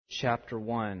chapter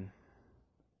 1.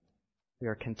 We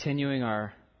are continuing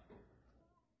our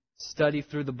study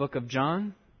through the book of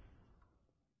John.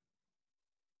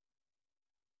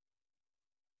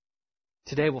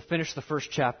 Today we'll finish the first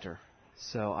chapter.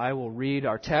 So I will read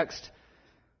our text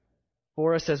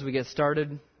for us as we get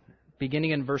started,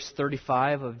 beginning in verse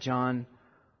 35 of John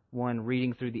 1,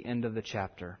 reading through the end of the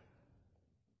chapter.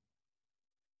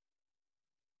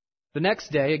 The next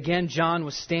day, again, John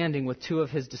was standing with two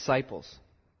of his disciples.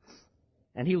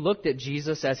 And he looked at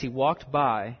Jesus as he walked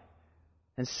by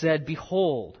and said,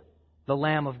 "Behold, the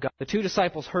Lamb of God." The two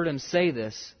disciples heard him say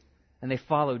this, and they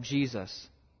followed Jesus.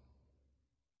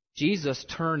 Jesus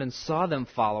turned and saw them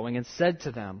following and said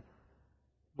to them,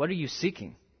 "What are you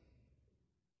seeking?"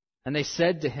 And they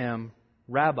said to him,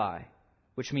 "Rabbi,"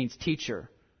 which means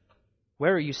teacher,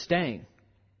 "where are you staying?"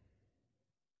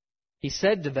 He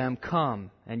said to them,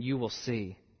 "Come, and you will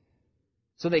see."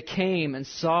 So they came and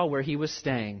saw where he was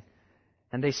staying,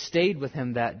 and they stayed with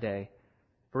him that day,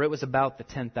 for it was about the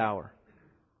 10th hour.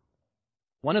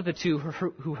 One of the two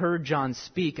who heard John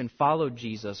speak and followed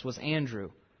Jesus was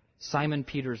Andrew, Simon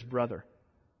Peter's brother.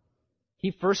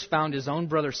 He first found his own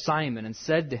brother Simon and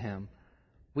said to him,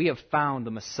 "We have found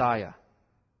the Messiah,"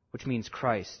 which means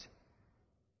Christ.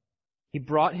 He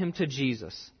brought him to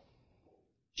Jesus.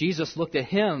 Jesus looked at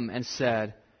him and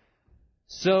said,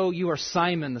 "So you are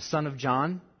Simon, the son of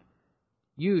John?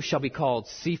 You shall be called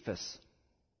Cephas,"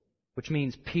 which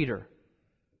means Peter.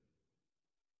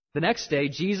 The next day,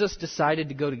 Jesus decided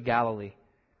to go to Galilee.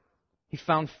 He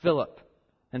found Philip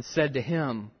and said to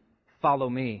him, "Follow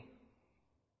me."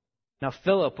 Now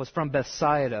Philip was from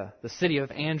Bethsaida, the city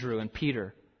of Andrew and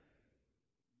Peter.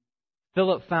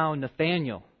 Philip found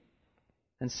Nathanael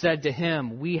and said to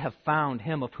him, "We have found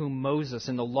him of whom Moses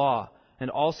in the law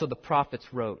and also the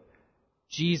prophets wrote,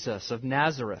 Jesus of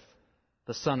Nazareth,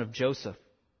 the son of Joseph."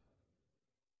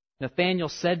 Nathanael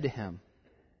said to him,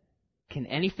 "Can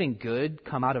anything good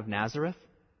come out of Nazareth?"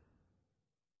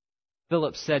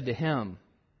 Philip said to him,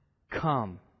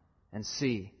 "Come and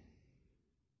see."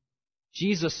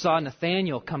 Jesus saw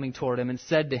Nathanael coming toward him and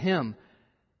said to him,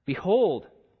 "Behold,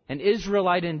 an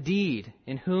Israelite indeed,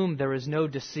 in whom there is no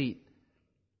deceit."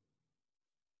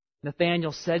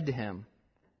 Nathanael said to him,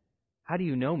 "How do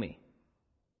you know me?"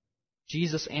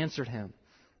 Jesus answered him,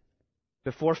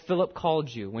 "Before Philip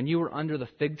called you, when you were under the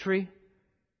fig tree,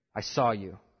 I saw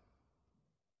you."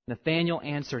 Nathanael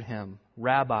answered him,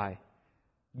 "Rabbi,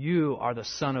 you are the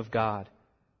Son of God.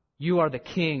 You are the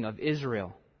King of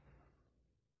Israel."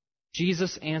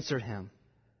 Jesus answered him,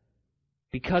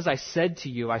 "Because I said to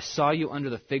you, I saw you under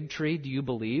the fig tree, do you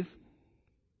believe?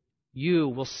 You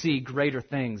will see greater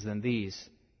things than these."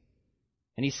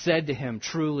 And he said to him,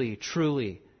 "Truly,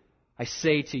 truly, I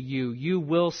say to you, you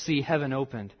will see heaven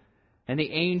opened, and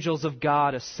the angels of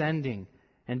God ascending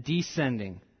and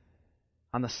descending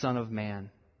on the Son of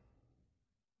Man."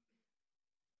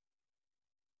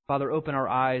 Father, open our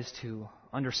eyes to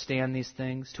understand these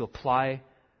things, to apply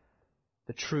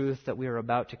the truth that we are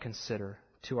about to consider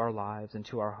to our lives and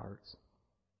to our hearts.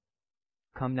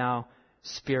 Come now,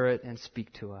 Spirit, and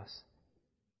speak to us.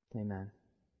 Amen.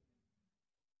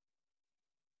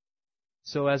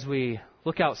 So as we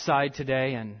look outside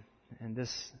today and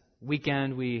this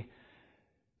weekend, we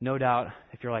no doubt,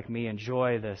 if you're like me,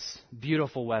 enjoy this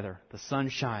beautiful weather, the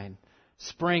sunshine.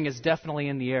 Spring is definitely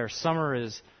in the air. Summer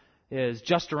is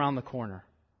just around the corner.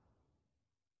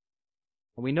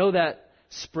 And we know that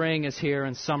spring is here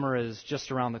and summer is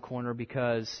just around the corner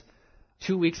because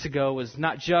 2 weeks ago was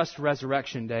not just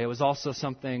Resurrection Day, it was also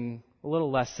something a little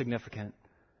less significant.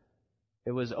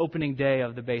 It was opening day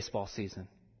of the baseball season.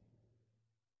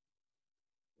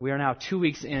 We are now 2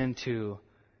 weeks into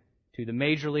the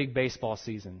Major League Baseball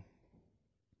season.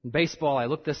 In baseball, I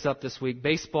looked this up this week,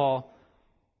 baseball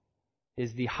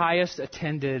is the highest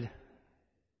attended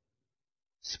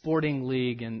sporting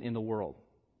league in the world.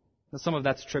 Now, some of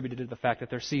that's attributed to the fact that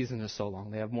their season is so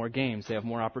long. They have more games. They have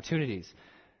more opportunities.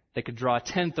 They could draw a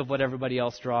tenth of what everybody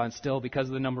else draws and still, because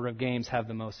of the number of games, have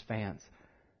the most fans.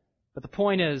 But the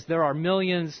point is, there are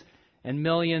millions and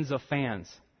millions of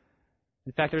fans.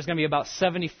 In fact, there's going to be about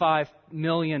 75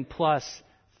 million plus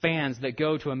fans that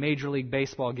go to a Major League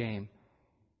Baseball game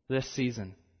this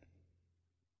season.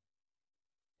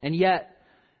 And yet,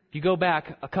 if you go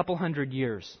back a couple hundred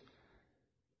years,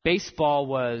 baseball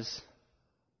was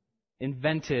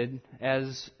invented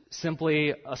as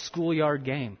simply a schoolyard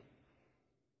game.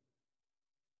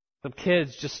 Some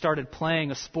kids just started playing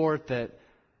a sport that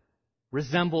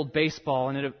resembled baseball,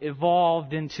 and it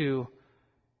evolved into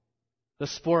the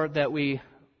sport that we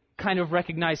kind of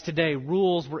recognize today.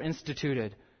 Rules were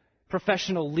instituted.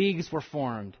 Professional leagues were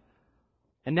formed.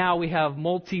 And now we have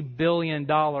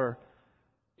multi-billion-dollar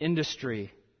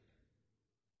industry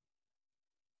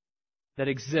that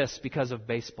exists because of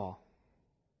baseball.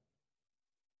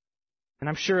 And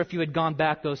I'm sure if you had gone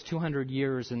back those 200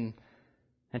 years and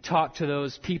talked to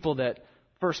those people that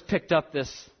first picked up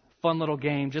this fun little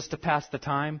game just to pass the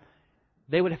time,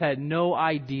 they would have had no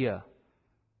idea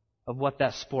of what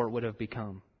that sport would have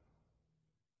become.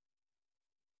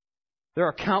 There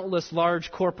are countless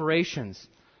large corporations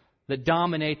that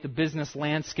dominate the business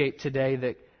landscape today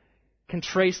that can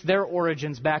trace their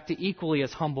origins back to equally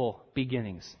as humble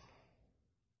beginnings.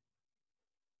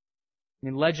 I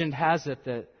mean, legend has it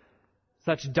that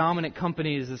such dominant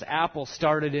companies as Apple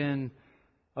started in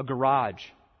a garage.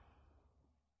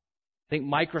 I think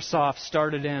Microsoft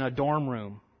started in a dorm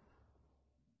room.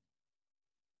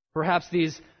 Perhaps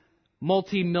these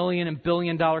multi-million and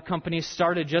billion-dollar companies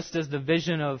started just as the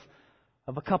vision of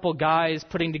a couple guys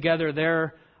putting together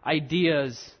their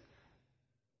ideas,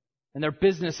 and their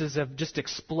businesses have just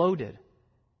exploded.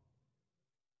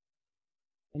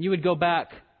 And you would go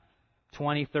back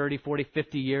 20, 30, 40,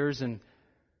 50 years, and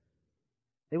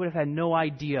they would have had no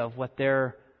idea of what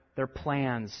their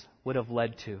plans would have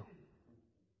led to.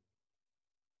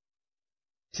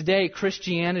 Today,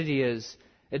 Christianity is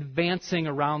advancing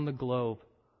around the globe.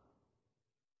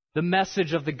 The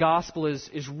message of the gospel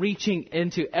is reaching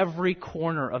into every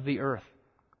corner of the earth.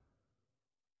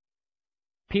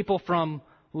 People from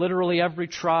literally every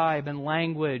tribe and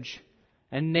language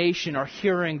and nation are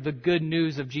hearing the good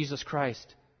news of Jesus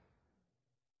Christ.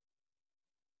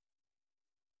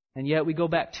 And yet we go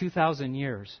back 2,000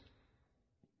 years.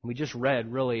 We just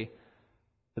read, really,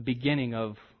 the beginning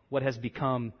of what has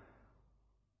become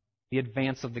the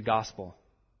advance of the gospel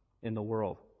in the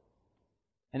world.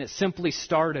 And it simply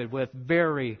started with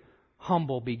very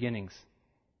humble beginnings.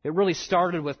 It really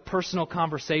started with personal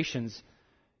conversations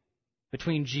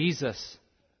between Jesus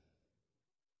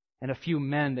and a few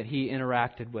men that he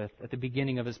interacted with at the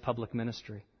beginning of his public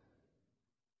ministry.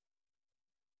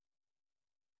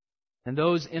 And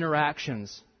those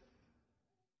interactions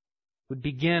would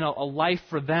begin a life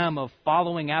for them of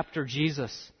following after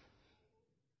Jesus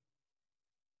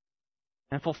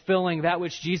and fulfilling that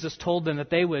which Jesus told them, that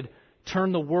they would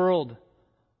turn the world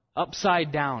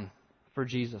upside down for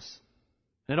Jesus.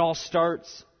 And it all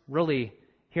starts really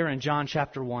here in John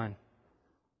chapter 1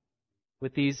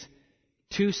 with these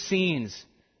two scenes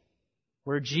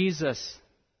where Jesus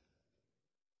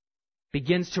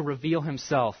begins to reveal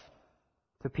himself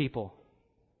to people.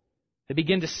 They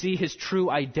begin to see his true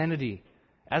identity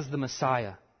as the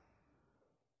Messiah.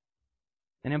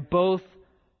 And in both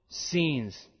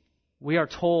scenes, we are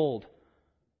told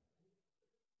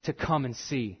to come and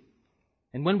see.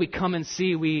 And when we come and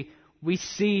see, we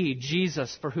see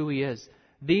Jesus for who he is.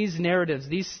 These narratives,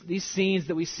 these scenes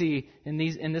that we see in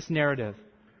this narrative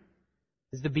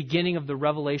is the beginning of the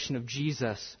revelation of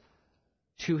Jesus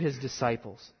to his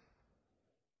disciples.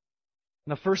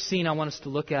 And the first scene I want us to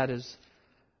look at is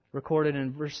recorded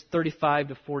in verse 35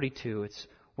 to 42. It's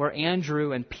where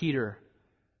Andrew and Peter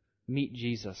meet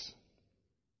Jesus.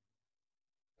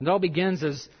 And it all begins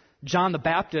as John the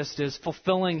Baptist is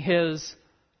fulfilling his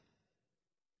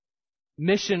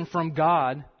mission from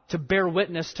God to bear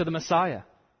witness to the Messiah.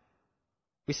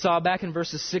 We saw back in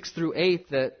verses 6 through 8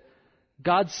 that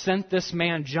God sent this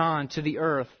man, John, to the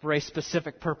earth for a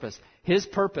specific purpose. His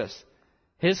purpose,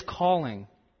 his calling,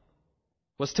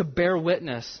 was to bear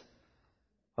witness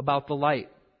about the light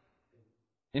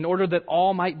in order that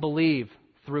all might believe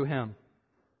through him.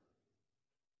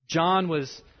 John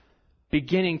was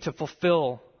beginning to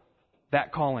fulfill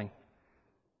that calling.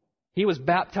 He was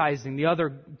baptizing. The other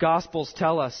Gospels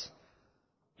tell us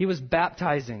he was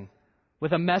baptizing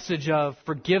with a message of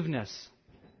forgiveness,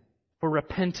 for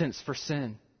repentance for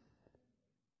sin.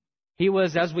 He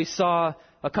was, as we saw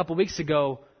a couple weeks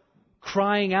ago,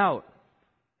 crying out,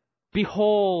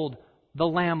 "Behold the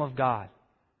Lamb of God."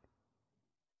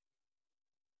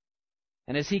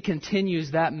 And as he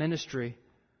continues that ministry,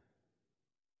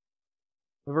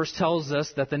 the verse tells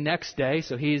us that the next day,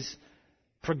 so he's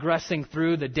progressing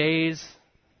through the days,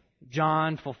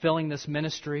 John fulfilling this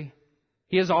ministry,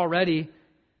 he has already,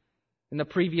 in the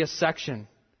previous section,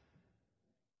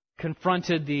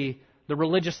 confronted the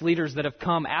religious leaders that have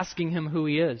come asking him who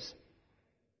he is.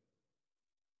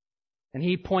 And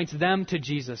he points them to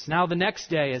Jesus. Now the next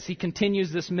day, as he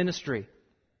continues this ministry,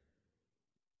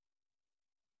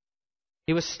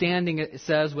 he was standing, it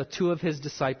says, with two of his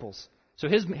disciples. So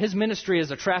his ministry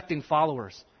is attracting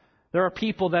followers. There are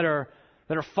people that are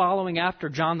following after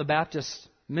John the Baptist's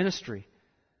ministry.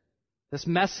 This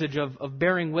message of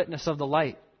bearing witness of the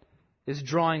light is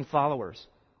drawing followers.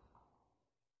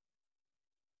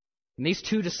 And these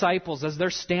two disciples, as they're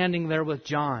standing there with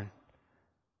John,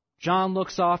 John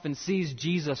looks off and sees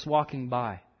Jesus walking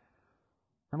by.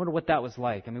 I wonder what that was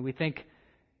like. I mean, we think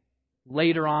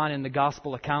later on in the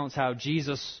gospel accounts how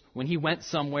Jesus, when he went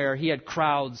somewhere, he had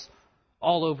crowds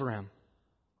all over him.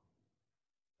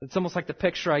 It's almost like the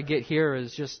picture I get here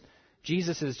is just,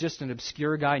 Jesus is just an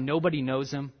obscure guy. Nobody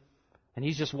knows him. And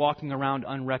he's just walking around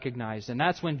unrecognized. And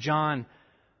that's when John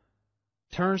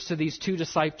turns to these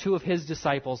two of his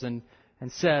disciples and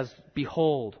says,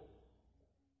 "Behold,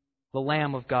 the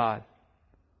Lamb of God."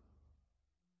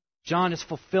 John is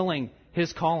fulfilling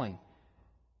his calling.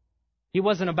 He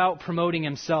wasn't about promoting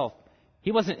himself.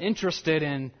 He wasn't interested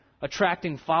in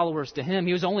attracting followers to him.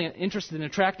 He was only interested in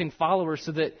attracting followers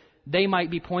so that they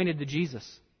might be pointed to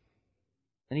Jesus.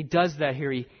 And he does that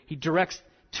here. He directs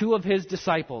two of his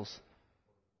disciples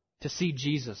to see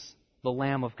Jesus, the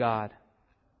Lamb of God.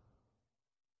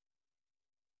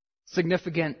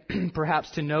 Significant,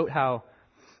 perhaps, to note how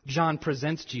John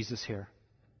presents Jesus here.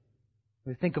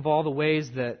 We think of all the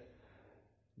ways that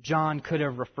John could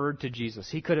have referred to Jesus.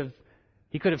 He could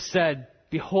have said,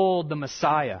 "Behold the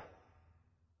Messiah."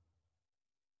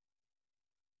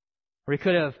 Or he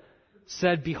could have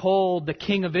said, "Behold the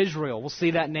King of Israel." We'll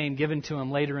see that name given to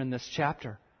him later in this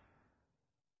chapter.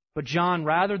 But John,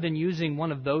 rather than using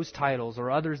one of those titles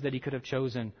or others that he could have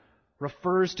chosen,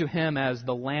 refers to him as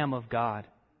the Lamb of God,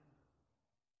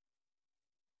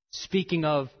 speaking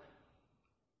of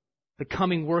the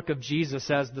coming work of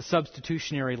Jesus as the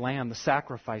substitutionary lamb, the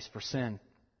sacrifice for sin.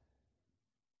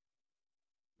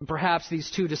 And perhaps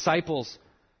these two disciples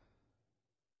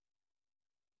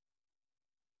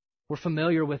were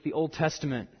familiar with the Old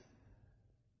Testament.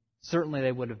 Certainly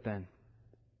they would have been.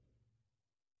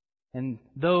 And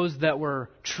those that were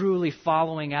truly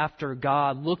following after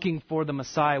God, looking for the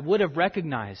Messiah, would have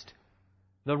recognized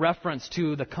the reference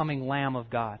to the coming Lamb of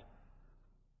God.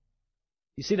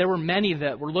 You see, there were many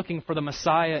that were looking for the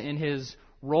Messiah in his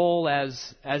role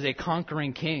as a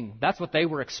conquering king. That's what they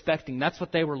were expecting. That's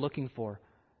what they were looking for.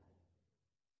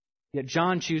 Yet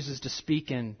John chooses to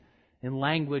speak in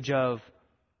language of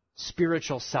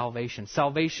spiritual salvation,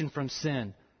 salvation from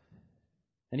sin.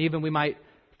 And even we might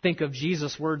think of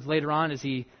Jesus' words later on as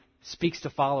he speaks to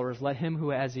followers, "Let him who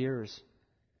has ears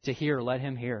to hear, let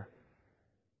him hear."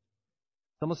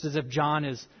 It's almost as if John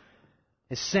is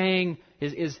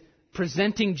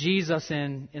presenting Jesus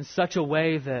in such a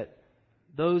way that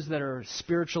those that are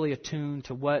spiritually attuned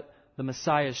to what the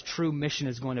Messiah's true mission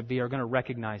is going to be are going to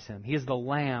recognize him. He is the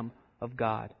Lamb of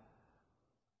God.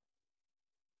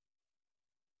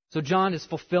 So John is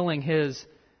fulfilling his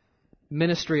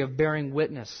ministry of bearing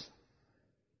witness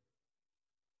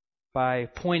by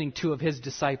pointing two of his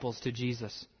disciples to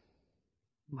Jesus.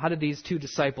 How did these two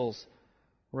disciples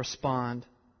respond?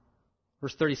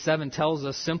 Verse 37 tells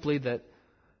us simply that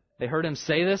they heard him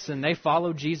say this and they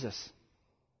followed Jesus.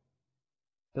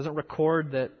 It doesn't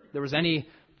record that there was any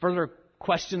further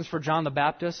questions for John the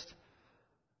Baptist.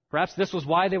 Perhaps this was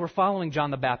why they were following John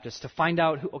the Baptist, to find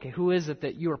out, who is it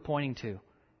that you are pointing to? And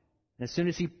as soon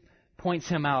as he points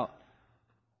him out,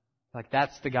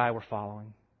 that's the guy we're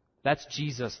following. That's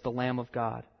Jesus, the Lamb of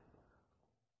God.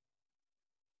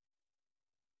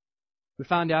 We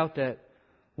found out that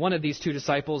one of these two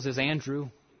disciples is Andrew.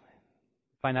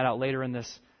 Find that out later in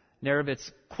this narrative.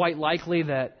 It's quite likely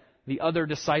that the other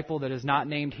disciple that is not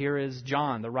named here is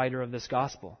John, the writer of this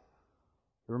gospel.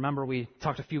 Remember, we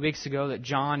talked a few weeks ago that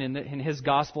John in his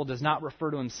gospel does not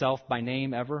refer to himself by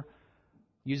name ever.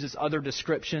 Uses other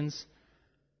descriptions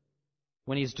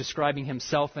when he's describing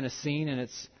himself in a scene, and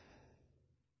it's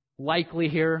likely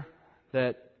here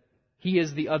that he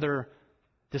is the other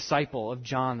disciple of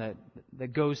John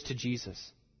that goes to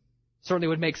Jesus. Certainly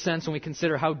would make sense when we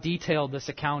consider how detailed this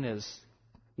account is,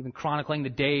 even chronicling the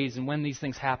days and when these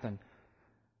things happen.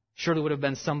 Surely would have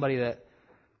been somebody that,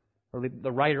 or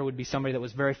the writer would be somebody that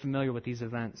was very familiar with these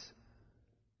events.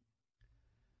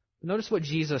 Notice what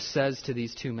Jesus says to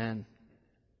these two men.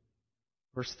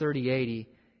 Verse 38,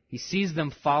 he sees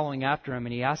them following after him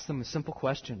and he asks them a simple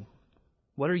question.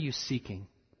 What are you seeking?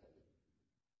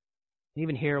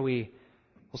 Even here we'll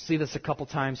see this a couple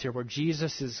times here where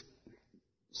Jesus is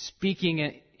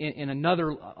speaking in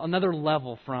another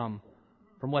level from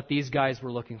what these guys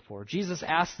were looking for. Jesus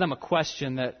asks them a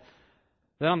question that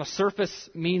on the surface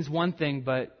means one thing,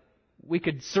 but we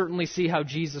could certainly see how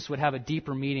Jesus would have a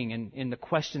deeper meaning in the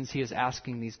questions he is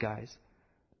asking these guys.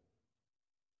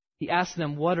 He asks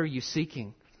them, what are you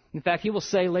seeking? In fact, he will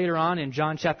say later on in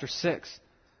John chapter 6,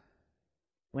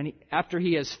 after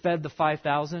he has fed the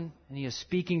 5,000 and he is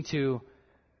speaking to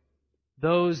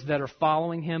those that are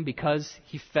following him because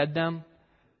he fed them,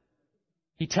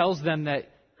 he tells them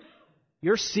that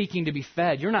You're seeking to be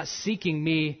fed. You're not seeking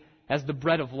me as the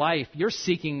bread of life. You're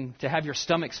seeking to have your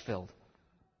stomachs filled.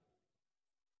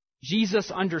 Jesus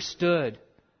understood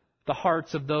the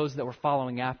hearts of those that were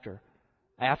following after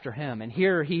him. And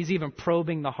here he's even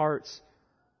probing the hearts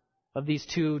of these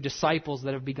two disciples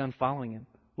that have begun following him.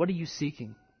 What are you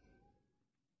seeking?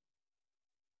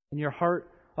 In your heart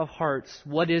of hearts,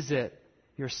 what is it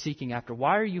you're seeking after?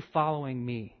 Why are you following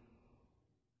me?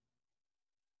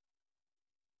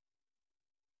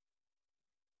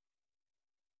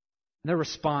 Their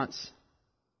response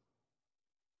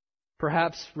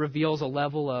perhaps reveals a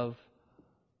level of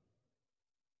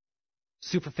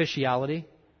superficiality.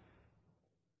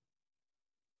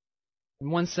 In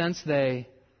one sense, they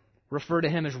refer to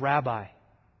him as rabbi.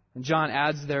 And John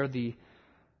adds there the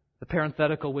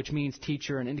parenthetical, which means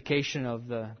teacher, an indication of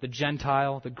the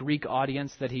Gentile, the Greek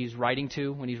audience that he's writing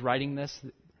to when he's writing this.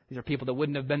 These are people that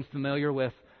wouldn't have been familiar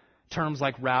with terms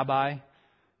like rabbi. If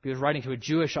he was writing to a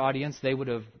Jewish audience, they would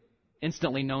have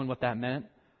instantly known what that meant.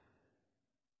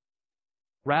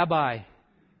 Rabbi,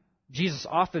 Jesus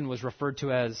often was referred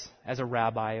to as a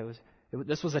rabbi.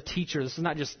 This was a teacher. This is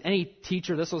not just any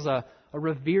teacher. This was a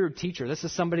revered teacher. This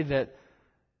is somebody that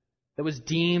was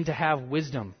deemed to have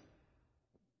wisdom,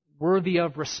 worthy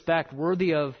of respect,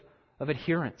 worthy of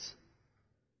adherence.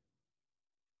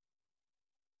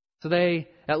 So they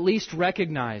at least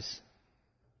recognize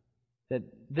that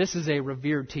this is a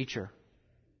revered teacher.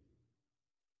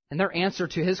 And their answer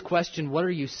to his question, what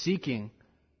are you seeking,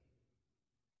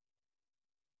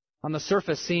 on the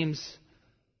surface seems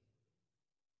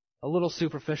a little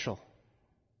superficial.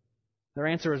 Their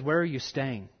answer is, where are you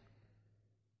staying?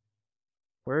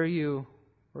 Where are you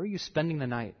spending the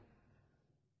night?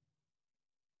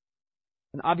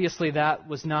 And obviously that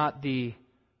was not the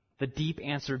deep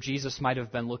answer Jesus might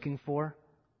have been looking for.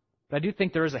 But I do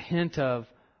think there is a hint of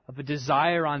a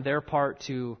desire on their part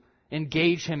to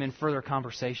engage him in further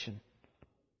conversation.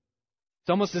 It's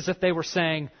almost as if they were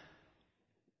saying,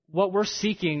 what we're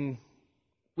seeking,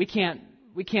 we can't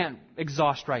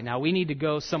exhaust right now. We need to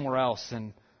go somewhere else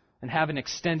and have an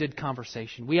extended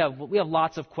conversation. We have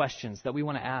lots of questions that we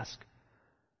want to ask.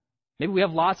 Maybe we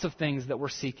have lots of things that we're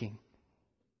seeking.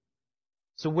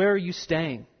 So where are you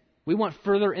staying? We want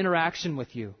further interaction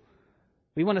with you.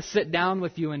 We want to sit down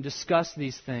with you and discuss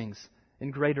these things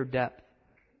in greater depth.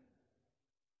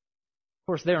 Of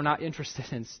course, they are not interested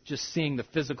in just seeing the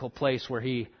physical place where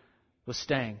he was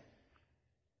staying.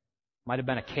 Might have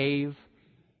been a cave.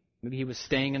 Maybe he was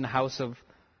staying in the house of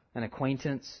an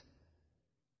acquaintance.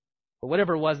 But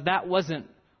whatever it was, that wasn't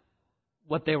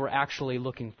what they were actually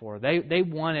looking for. They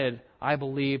wanted, I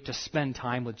believe, to spend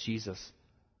time with Jesus.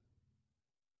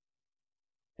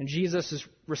 And Jesus'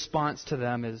 response to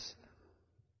them is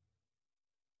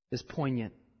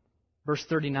poignant. Verse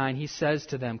 39, he says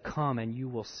to them, "Come and you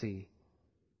will see."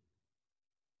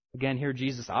 Again, here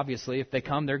Jesus, obviously, if they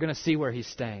come, they're going to see where he's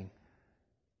staying.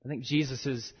 I think Jesus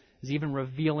is even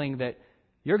revealing that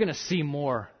you're going to see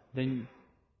more than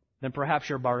perhaps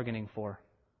you're bargaining for.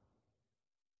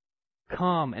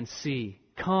 Come and see.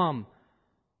 Come,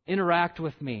 interact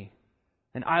with me,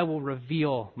 and I will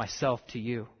reveal myself to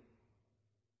you.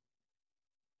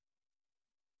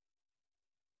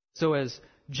 So as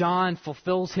John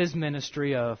fulfills his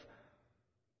ministry of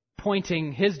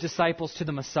pointing his disciples to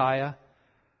the Messiah,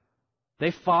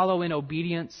 they follow in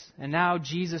obedience, and now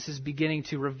Jesus is beginning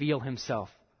to reveal himself.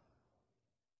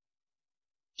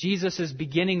 Jesus is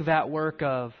beginning that work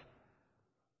of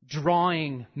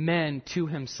drawing men to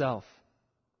himself.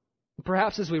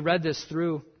 Perhaps as we read this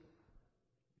through,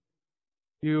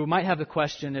 you might have the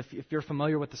question, if you're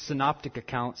familiar with the synoptic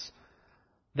accounts,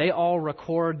 they all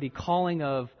record the calling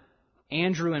of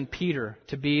Andrew and Peter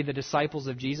to be the disciples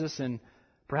of Jesus. And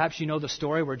perhaps you know the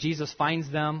story where Jesus finds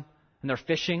them and they're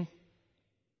fishing.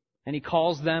 And he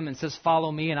calls them and says,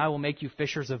 "Follow me and I will make you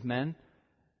fishers of men."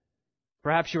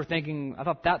 Perhaps you were thinking, I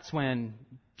thought that's when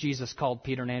Jesus called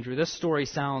Peter and Andrew. This story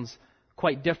sounds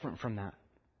quite different from that.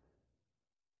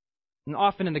 And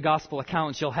often in the gospel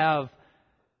accounts, you'll have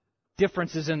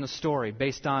differences in the story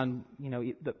based on,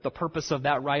 the purpose of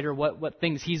that writer, what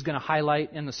things he's going to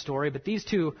highlight in the story. But these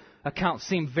two accounts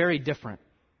seem very different.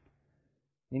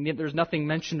 I mean, there's nothing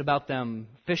mentioned about them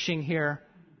fishing here.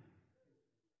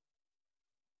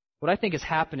 What I think is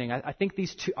happening, I think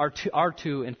these two are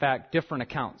two, in fact, different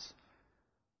accounts.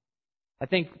 I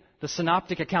think the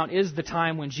synoptic account is the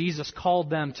time when Jesus called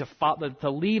them to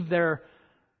leave their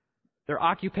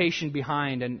occupation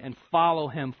behind and follow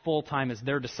him full time as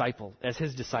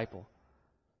his disciple.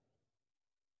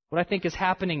 What I think is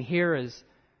happening here is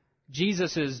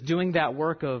Jesus is doing that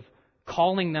work of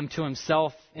calling them to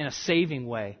himself in a saving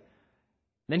way.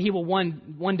 Then he will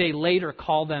one day later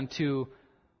call them to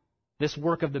this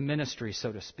work of the ministry,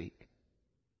 so to speak.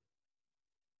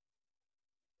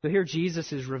 So here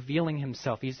Jesus is revealing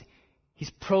himself.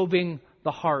 He's probing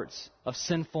the hearts of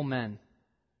sinful men,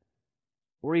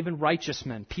 or even righteous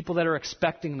men, people that are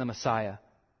expecting the Messiah.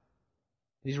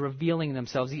 He's revealing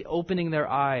themselves. He's opening their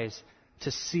eyes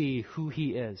to see who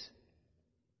he is.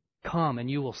 Come and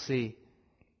you will see.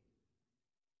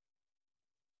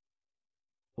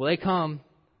 Well, they come.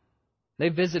 They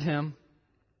visit him.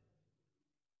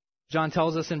 John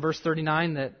tells us in verse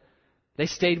 39 that they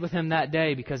stayed with him that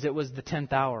day because it was the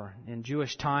 10th hour in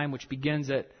Jewish time, which begins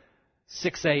at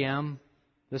 6 a.m.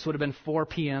 This would have been 4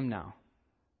 p.m. now.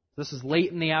 This is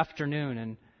late in the afternoon,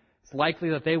 and it's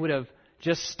likely that they would have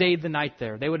just stayed the night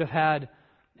there. They would have had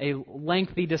a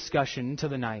lengthy discussion into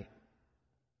the night.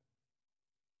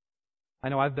 I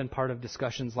know I've been part of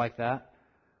discussions like that,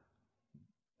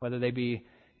 whether they be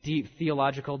deep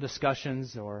theological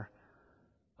discussions or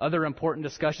other important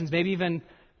discussions, maybe even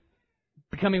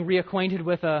becoming reacquainted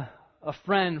with a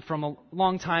friend from a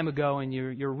long time ago, and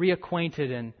you're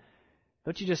reacquainted, and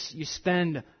don't you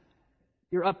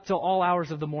you're up till all hours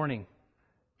of the morning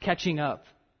catching up,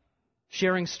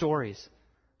 sharing stories.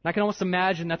 And I can almost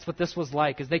imagine that's what this was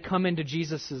like as they come into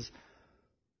Jesus'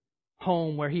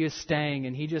 home where he is staying,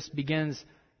 and he just begins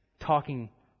talking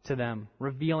to them,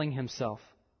 revealing himself.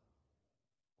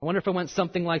 I wonder if it went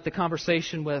something like the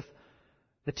conversation with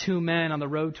the two men on the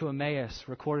road to Emmaus,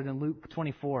 recorded in Luke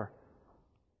 24,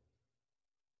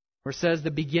 where it says,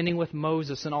 the beginning with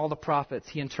Moses and all the prophets,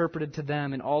 he interpreted to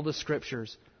them in all the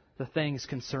scriptures the things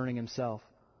concerning himself.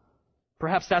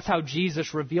 Perhaps that's how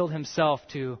Jesus revealed himself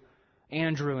to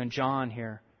Andrew and John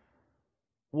here.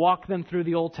 Walked them through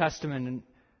the Old Testament and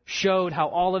showed how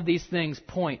all of these things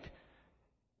point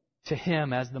to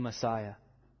him as the Messiah.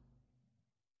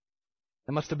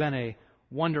 It must have been a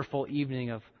wonderful evening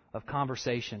of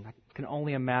conversation. I can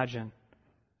only imagine.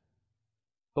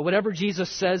 But whatever Jesus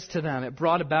says to them, it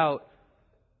brought about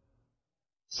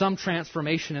some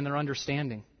transformation in their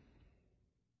understanding.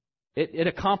 It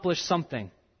accomplished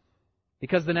something.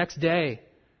 Because the next day,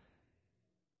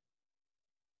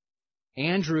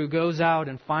 Andrew goes out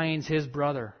and finds his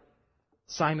brother,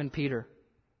 Simon Peter.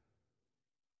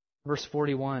 Verse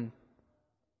 41.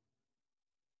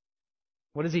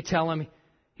 What does he tell him?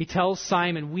 He tells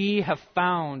Simon, we have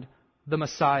found the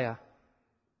Messiah.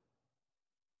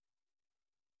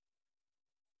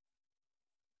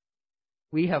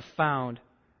 We have found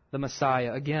the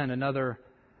Messiah. Again, another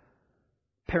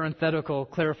parenthetical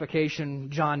clarification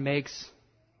John makes.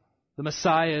 The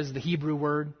Messiah is the Hebrew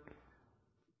word,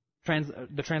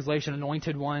 the translation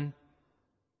anointed one.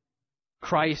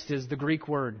 Christ is the Greek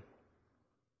word.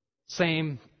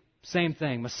 Same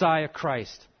thing, Messiah,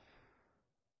 Christ.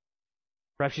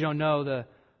 Perhaps you don't know the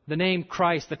name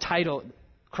Christ, the title.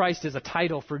 Christ is a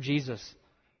title for Jesus.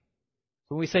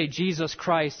 When we say Jesus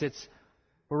Christ,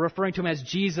 we're referring to him as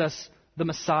Jesus the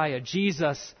Messiah,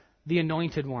 Jesus the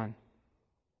Anointed One.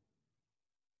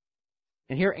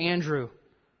 And here Andrew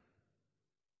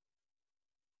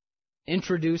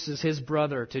introduces his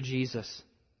brother to Jesus.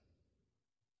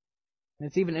 And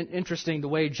it's even interesting the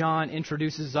way John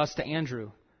introduces us to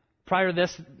Andrew. Prior to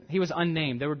this, he was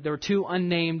unnamed. There were two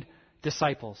unnamed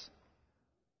disciples.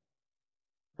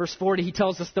 Verse 40, he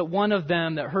tells us that one of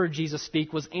them that heard Jesus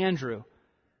speak was Andrew.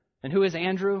 And who is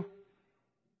Andrew?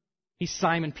 He's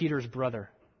Simon Peter's brother.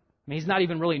 I mean, he's not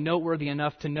even really noteworthy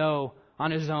enough to know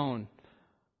on his own.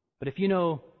 But if you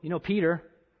know Peter.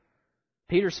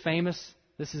 Peter's famous.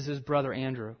 This is his brother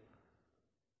Andrew.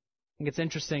 I think it's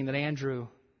interesting that Andrew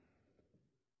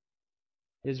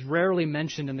is rarely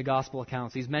mentioned in the gospel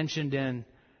accounts. He's mentioned in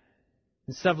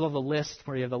several of the lists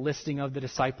where you have the listing of the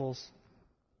disciples.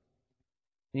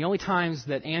 The only times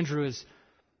that Andrew is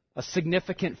a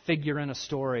significant figure in a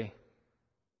story,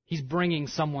 he's bringing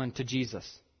someone to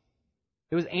Jesus.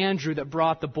 It was Andrew that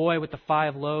brought the boy with the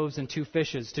 5 loaves and 2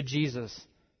 fishes to Jesus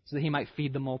so that he might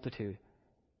feed the multitude.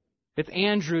 It's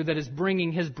Andrew that is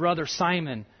bringing his brother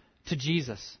Simon to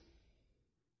Jesus.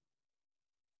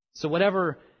 So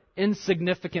whatever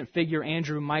insignificant figure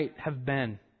Andrew might have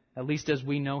been, at least as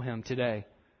we know him today,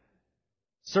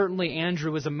 certainly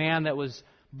Andrew was a man that was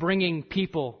bringing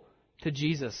people to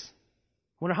Jesus.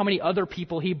 I wonder how many other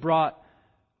people he brought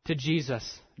to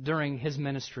Jesus during his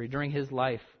ministry, during his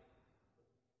life.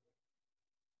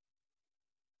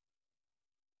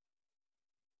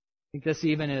 I think this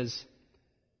even is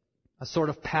a sort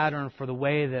of pattern for the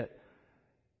way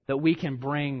that we can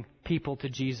bring people to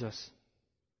Jesus.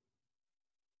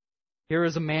 Here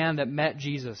is a man that met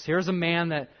Jesus. Here is a man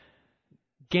that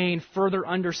gain further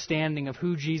understanding of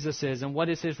who Jesus is and what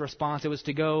is his response. It was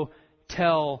to go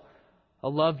tell a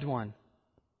loved one,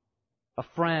 a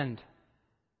friend,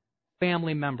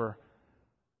 family member,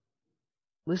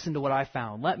 listen to what I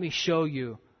found. Let me show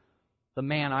you the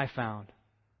man I found,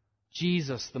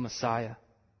 Jesus the Messiah.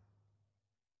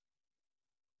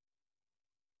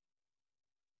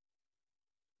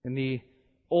 In the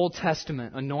Old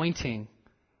Testament, anointing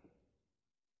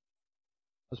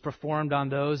was performed on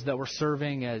those that were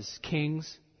serving as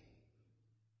kings.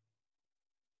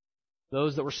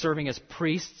 Those that were serving as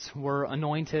priests were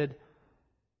anointed.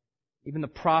 Even the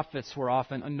prophets were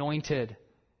often anointed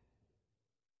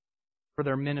for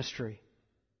their ministry.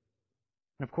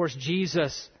 And of course,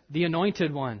 Jesus, the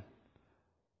Anointed One,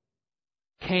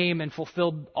 came and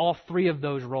fulfilled all three of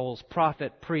those roles,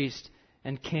 prophet, priest,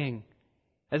 and king,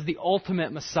 as the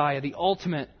ultimate Messiah, the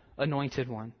ultimate Anointed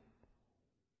One.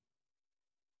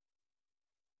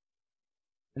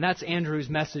 And that's Andrew's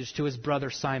message to his brother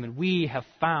Simon. We have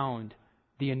found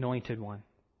the Anointed One.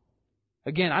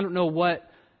 Again, I don't know what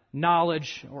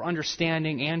knowledge or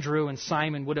understanding Andrew and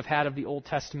Simon would have had of the Old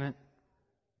Testament.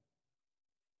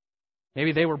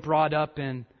 Maybe they were brought up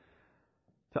to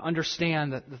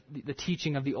understand the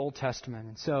teaching of the Old Testament.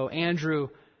 And so Andrew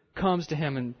comes to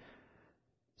him and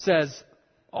says,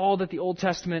 all that the Old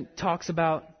Testament talks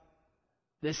about,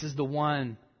 this is the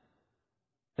one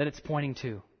that it's pointing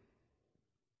to.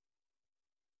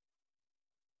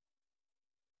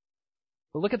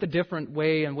 But look at the different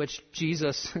way in which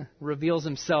Jesus reveals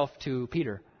himself to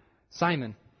Peter.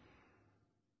 Simon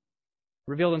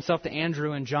revealed himself to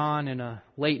Andrew and John in a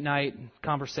late night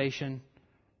conversation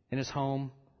in his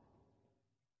home.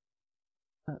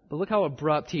 But look how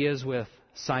abrupt he is with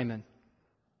Simon.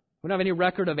 We don't have any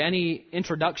record of any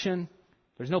introduction.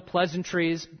 There's no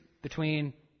pleasantries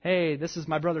between, hey, this is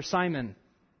my brother Simon.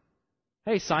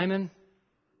 Hey, Simon.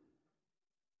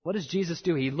 What does Jesus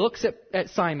do? He looks at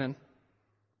Simon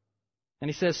and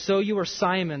he says, so you are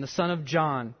Simon, the son of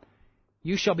John.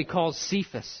 You shall be called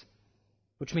Cephas,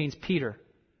 which means Peter.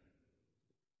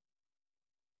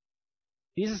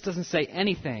 Jesus doesn't say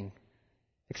anything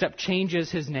except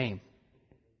changes his name.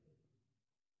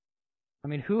 I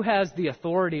mean, who has the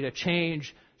authority to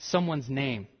change someone's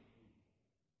name?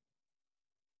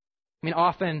 I mean,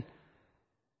 often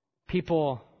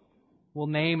people will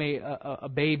name a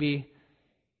baby.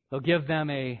 They'll give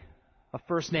them a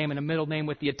first name and a middle name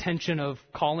with the intention of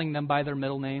calling them by their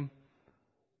middle name.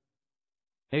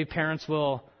 Maybe parents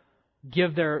will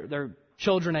give their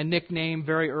children a nickname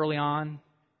very early on.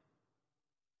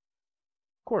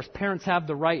 Of course, parents have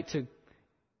the right to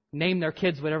name their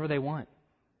kids whatever they want.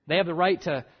 They have the right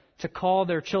to call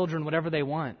their children whatever they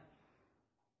want.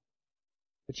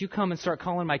 But you come and start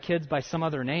calling my kids by some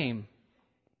other name.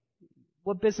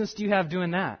 What business do you have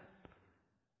doing that?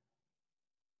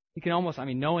 You can almost,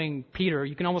 knowing Peter,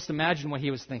 you can almost imagine what he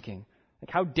was thinking. Like,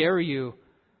 how dare you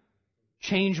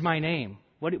change my name?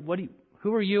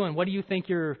 Who are you and what do you think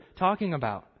you're talking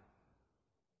about?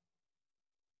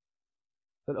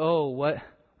 But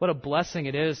what a blessing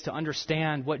it is to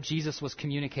understand what Jesus was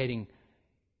communicating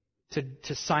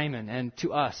to Simon and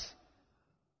to us.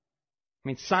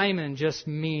 Simon just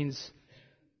means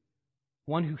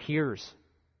one who hears.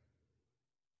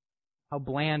 How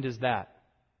bland is that?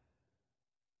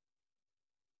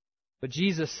 But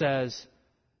Jesus says,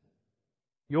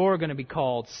 you're going to be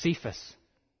called Cephas,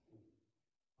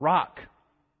 rock.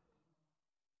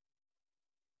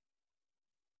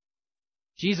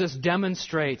 Jesus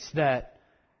demonstrates that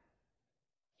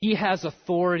he has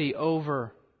authority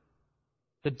over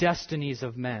the destinies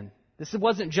of men. This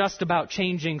wasn't just about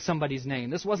changing somebody's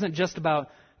name. This wasn't just about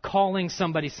calling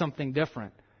somebody something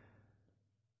different.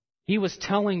 He was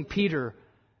telling Peter,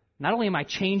 not only am I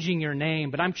changing your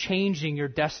name, but I'm changing your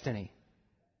destiny.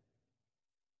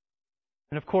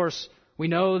 And of course, we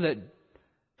know that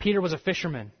Peter was a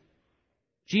fisherman.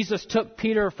 Jesus took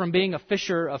Peter from being a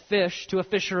fisher of fish to a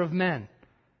fisher of men.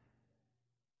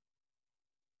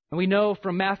 And we know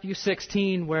from Matthew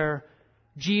 16 where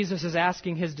Jesus is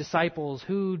asking his disciples,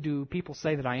 who do people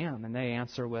say that I am? And they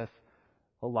answer with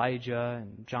Elijah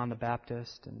and John the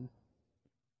Baptist. And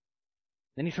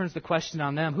then he turns the question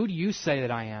on them, who do you say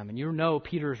that I am? And you know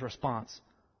Peter's response.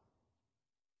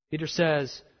 Peter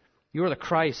says, you are the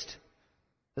Christ,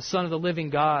 the Son of the living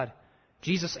God.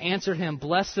 Jesus answered him,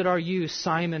 blessed are you,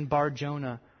 Simon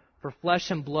Bar-Jonah, for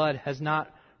flesh and blood has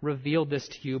not revealed this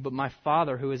to you, but my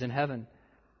Father who is in heaven.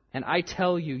 And I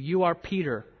tell you, you are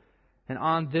Peter, and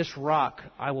on this rock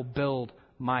I will build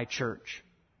my church,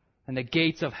 and the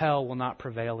gates of hell will not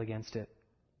prevail against it.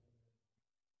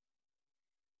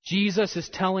 Jesus is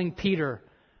telling Peter,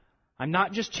 I'm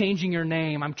not just changing your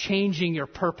name, I'm changing your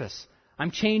purpose. I'm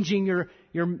changing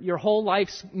your whole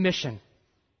life's mission.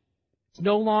 It's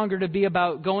no longer to be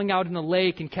about going out in the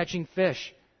lake and catching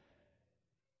fish.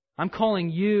 I'm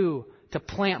calling you to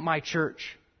plant my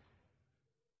church.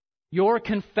 Your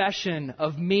confession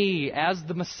of me as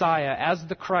the Messiah, as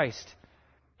the Christ,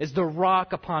 is the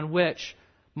rock upon which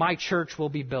my church will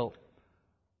be built.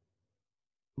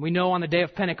 We know on the day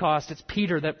of Pentecost, it's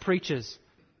Peter that preaches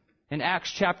in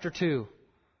Acts chapter 2.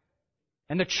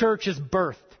 And the church is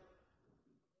birthed.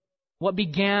 What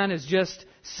began as just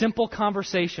simple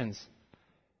conversations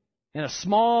in a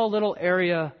small little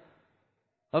area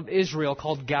of Israel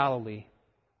called Galilee.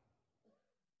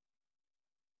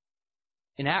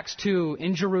 In Acts 2,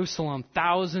 in Jerusalem,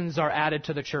 thousands are added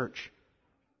to the church.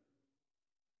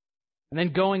 And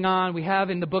then going on, we have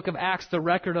in the book of Acts the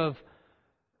record of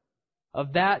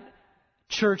that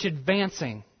church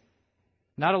advancing,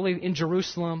 not only in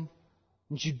Jerusalem,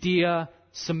 in Judea,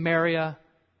 Samaria,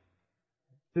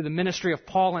 through the ministry of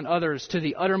Paul and others, to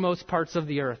the uttermost parts of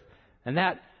the earth. And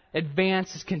that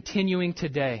advance is continuing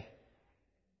today.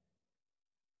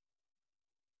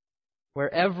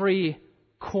 Where every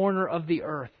corner of the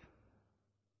earth,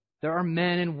 there are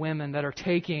men and women that are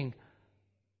taking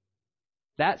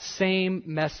that same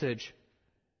message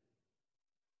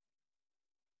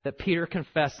that Peter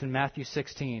confessed in Matthew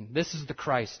 16. This is the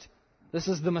Christ. This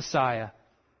is the Messiah.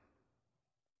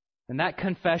 And that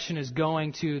confession is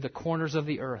going to the corners of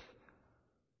the earth.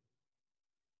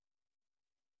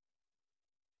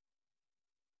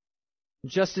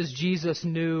 Just as Jesus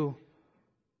knew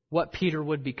what Peter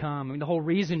would become. I mean, the whole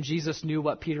reason Jesus knew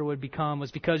what Peter would become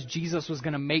was because Jesus was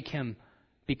going to make him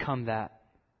become that.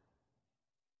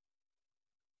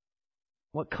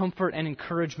 What comfort and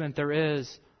encouragement there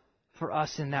is for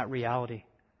us in that reality.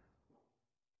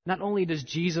 Not only does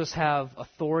Jesus have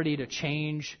authority to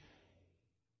change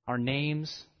our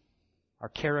names, our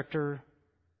character,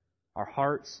 our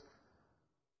hearts,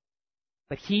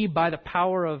 but He, by the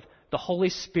power of the Holy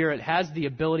Spirit, has the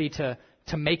ability to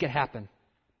make it happen.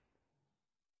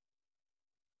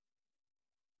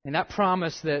 And that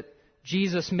promise that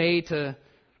Jesus made to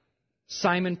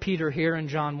Simon Peter here in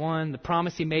John 1, the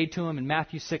promise He made to him in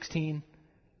Matthew 16,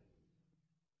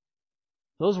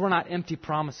 those were not empty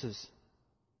promises.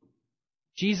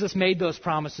 Jesus made those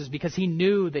promises because He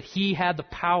knew that He had the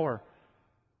power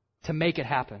to make it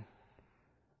happen.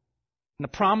 And the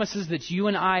promises that you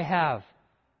and I have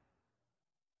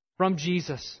from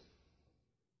Jesus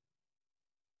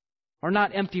are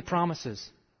not empty promises.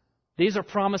 These are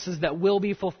promises that will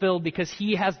be fulfilled because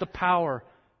He has the power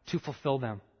to fulfill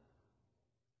them.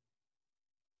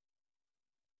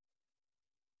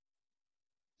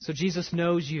 So Jesus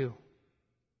knows you.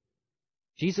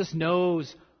 Jesus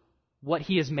knows what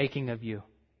He is making of you.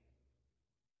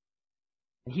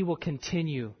 And He will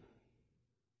continue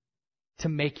to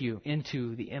make you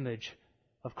into the image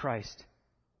of Christ.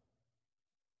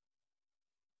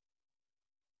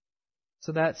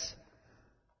 So that's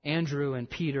Andrew and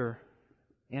Peter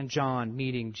and John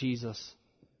meeting Jesus.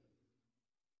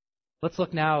 Let's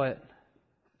look now at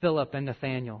Philip and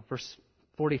Nathanael, verse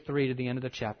 43 to the end of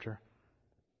the chapter.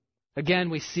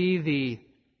 Again, we see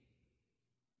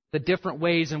the different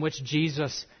ways in which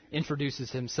Jesus introduces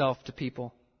Himself to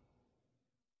people.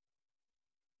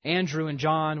 Andrew and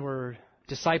John were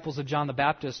disciples of John the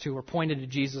Baptist who were pointed to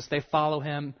Jesus. They follow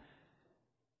Him.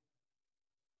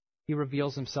 He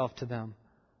reveals Himself to them.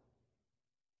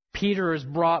 Peter is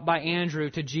brought by Andrew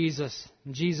to Jesus,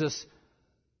 and Jesus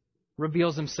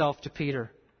reveals Himself to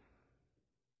Peter.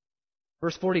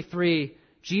 Verse 43,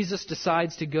 Jesus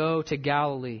decides to go to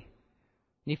Galilee.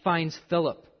 And He finds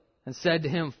Philip and said to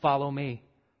him, "Follow me."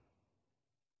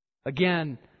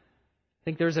 Again, I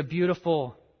think there's a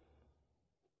beautiful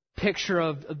picture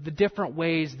of the different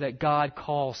ways that God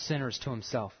calls sinners to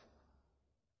Himself,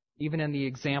 even in the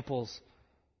examples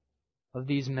of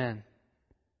these men.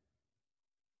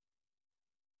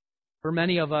 For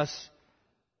many of us,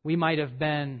 we might have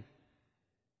been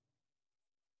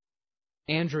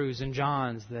Andrews and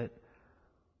Johns, that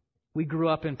we grew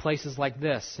up in places like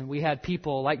this, and we had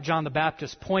people like John the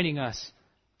Baptist pointing us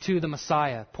to the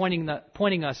Messiah,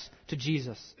 pointing us to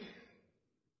Jesus.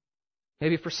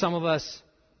 Maybe for some of us,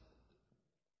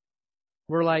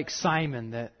 we're like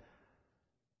Simon, that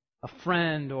a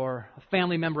friend or a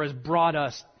family member has brought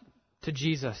us to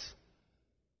Jesus.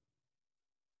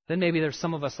 Then maybe there's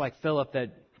some of us like Philip,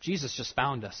 that Jesus just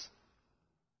found us.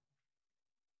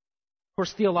 Of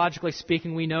course, theologically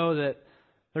speaking, we know that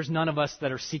there's none of us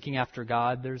that are seeking after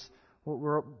God.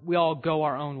 We all go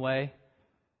our own way.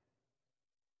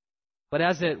 But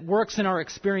as it works in our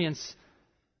experience,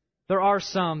 There are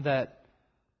some that,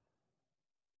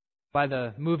 by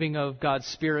the moving of God's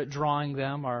Spirit drawing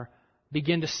them,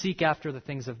 begin to seek after the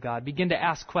things of God, begin to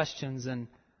ask questions, and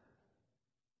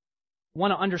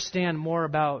want to understand more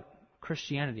about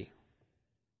Christianity.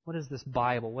 What is this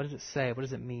Bible? What does it say? What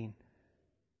does it mean?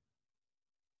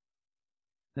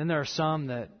 Then there are some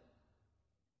that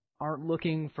aren't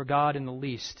looking for God in the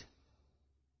least.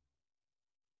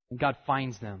 And God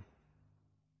finds them.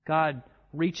 God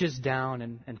reaches down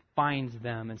and finds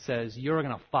them and says, "You're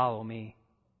going to follow me."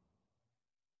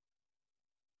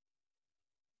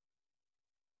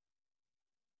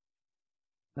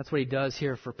 That's what he does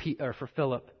here for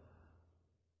Philip.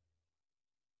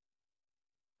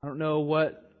 I don't know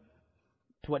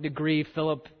to what degree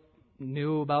Philip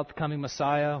knew about the coming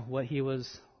Messiah, what he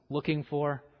was looking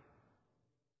for.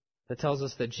 That tells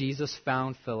us that Jesus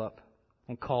found Philip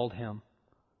and called him.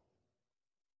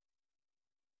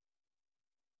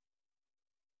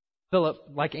 Philip,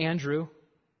 like Andrew,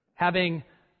 having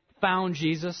found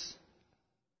Jesus,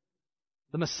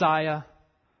 the Messiah,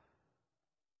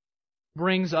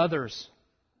 brings others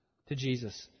to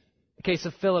Jesus. In the case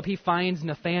of Philip, he finds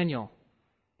Nathanael.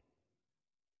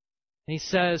 And he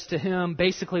says to him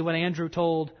basically what Andrew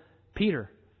told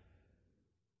Peter.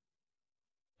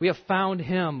 "We have found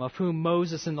him of whom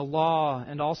Moses in the law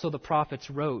and also the prophets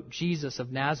wrote, Jesus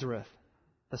of Nazareth,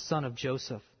 the son of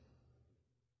Joseph."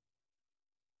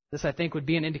 This, I think, would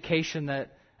be an indication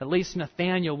that at least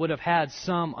Nathanael would have had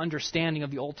some understanding of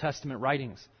the Old Testament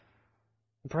writings.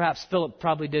 And perhaps Philip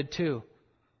probably did too.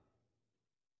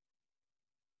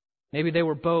 Maybe they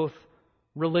were both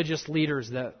religious leaders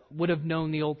that would have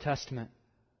known the Old Testament.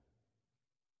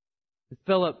 And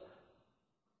Philip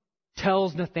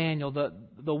tells Nathanael,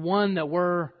 the one that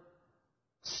we're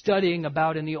studying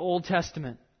about in the Old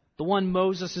Testament, the one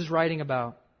Moses is writing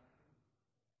about,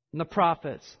 and the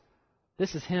prophets,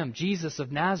 this is him, Jesus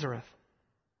of Nazareth.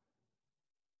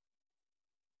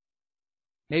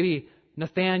 Maybe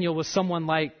Nathanael was someone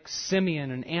like Simeon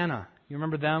and Anna. You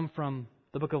remember them from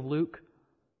the book of Luke?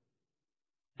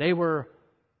 They were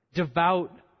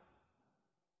devout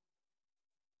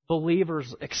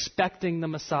believers expecting the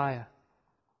Messiah.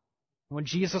 When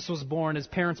Jesus was born, his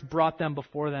parents brought them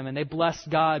before them, and they blessed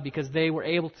God because they were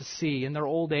able to see in their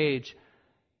old age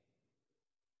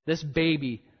this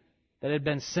baby that had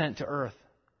been sent to earth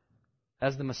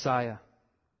as the Messiah.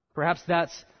 Perhaps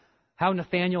that's how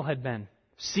Nathanael had been,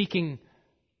 seeking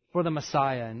for the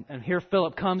Messiah. And here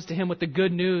Philip comes to him with the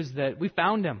good news that we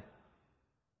found him.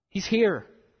 He's here.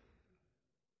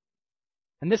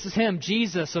 And this is him,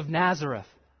 Jesus of Nazareth,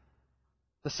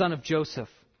 the son of Joseph.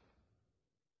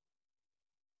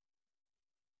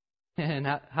 And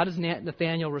how does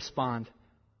Nathanael respond?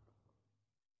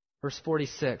 Verse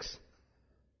 46.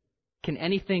 Can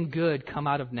anything good come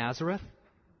out of Nazareth?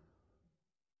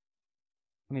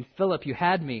 I mean, Philip, you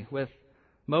had me with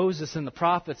Moses and the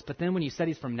prophets, but then when you said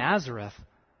he's from Nazareth,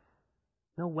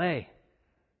 no way.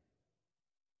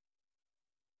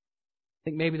 I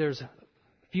think maybe there's a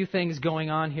few things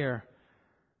going on here.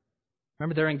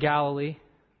 Remember, they're in Galilee,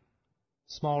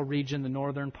 small region, the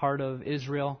northern part of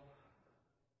Israel.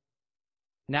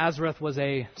 Nazareth was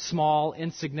a small,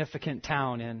 insignificant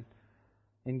town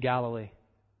in Galilee.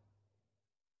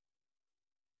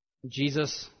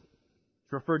 Jesus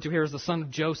is referred to here as the son of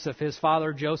Joseph. His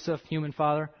father, Joseph, human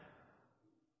father,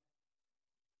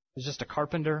 was just a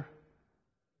carpenter.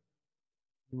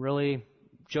 Really,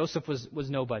 Joseph was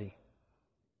nobody.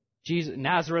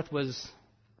 Nazareth was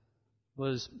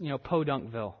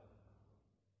Podunkville.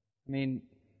 I mean,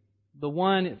 the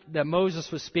one that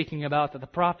Moses was speaking about, that the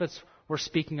prophets were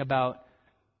speaking about,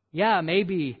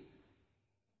 maybe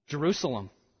Jerusalem,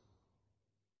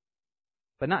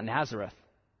 but not Nazareth.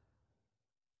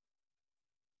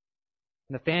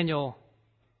 Nathanael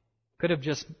could have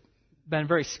just been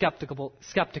very skeptical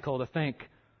to think,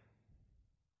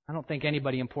 I don't think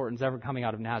anybody important is ever coming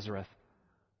out of Nazareth.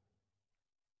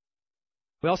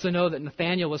 We also know that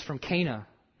Nathanael was from Cana.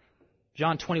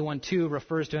 John 21:2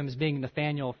 refers to him as being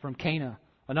Nathanael from Cana,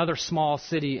 another small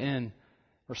city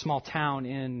or small town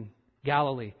in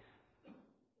Galilee.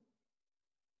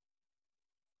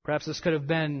 Perhaps this could have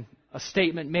been a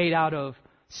statement made out of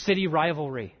city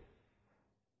rivalry.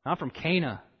 I'm from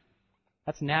Cana.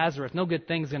 That's Nazareth. No good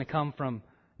thing's going to come from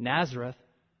Nazareth.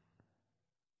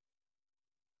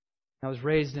 I was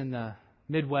raised in the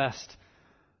Midwest.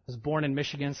 I was born in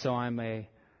Michigan, so I'm a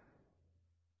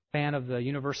fan of the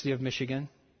University of Michigan.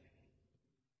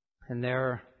 And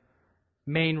their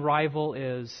main rival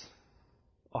is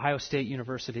Ohio State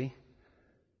University.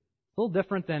 A little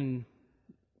different than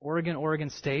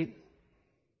Oregon State.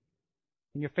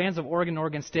 When you're fans of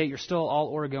Oregon State, you're still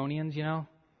all Oregonians, you know?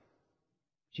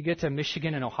 If you get to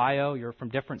Michigan and Ohio, you're from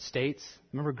different states. I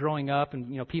remember growing up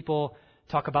and, people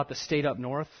talk about the state up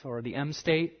north or the M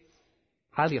state.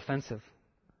 Highly offensive.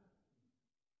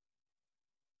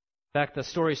 In fact, the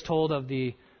story's told of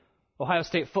the Ohio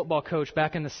State football coach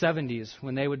back in the 70s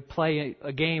when they would play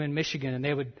a game in Michigan and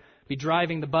they would be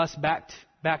driving the bus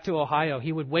back to Ohio.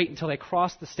 He would wait until they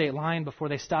crossed the state line before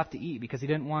they stopped to eat because he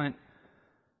didn't want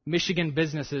Michigan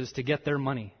businesses to get their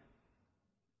money.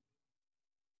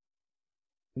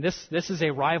 And this is a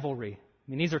rivalry.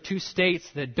 I mean, these are two states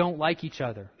that don't like each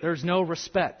other. There's no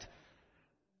respect.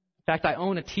 In fact, I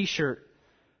own a T-shirt.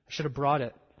 I should have brought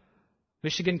it.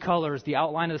 Michigan colors, the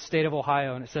outline of the state of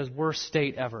Ohio, and it says, "Worst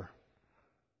state ever."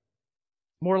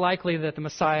 More likely that the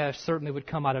Messiah certainly would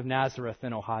come out of Nazareth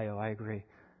than Ohio, I agree.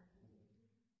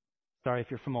 Sorry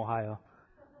if you're from Ohio.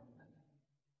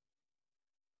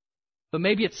 But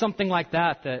maybe it's something like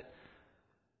that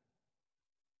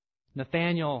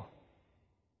Nathanael,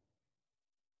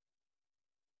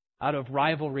 out of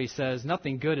rivalry, says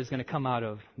nothing good is going to come out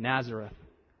of Nazareth.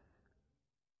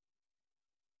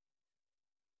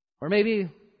 Or maybe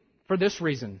for this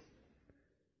reason.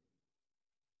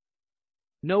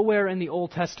 Nowhere in the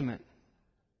Old Testament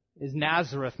is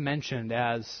Nazareth mentioned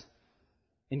as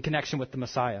in connection with the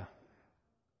Messiah.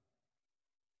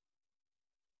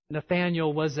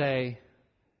 Nathanael was a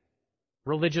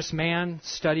religious man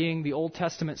studying the Old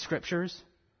Testament scriptures.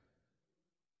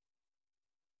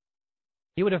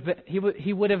 He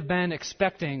would have been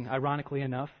expecting, ironically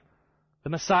enough, the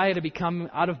Messiah to be coming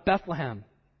out of Bethlehem,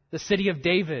 the city of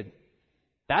David.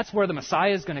 That's where the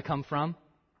Messiah is going to come from.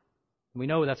 We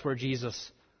know that's where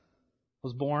Jesus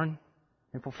was born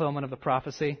in fulfillment of the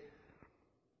prophecy.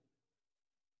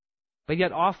 But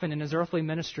yet often in his earthly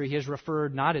ministry, he is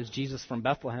referred not as Jesus from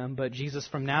Bethlehem, but Jesus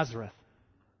from Nazareth.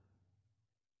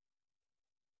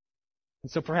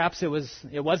 And so perhaps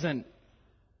it wasn't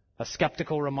a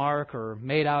skeptical remark or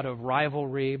made out of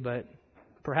rivalry, but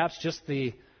perhaps just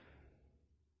the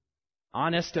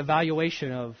honest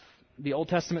evaluation of the Old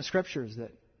Testament scriptures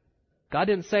that God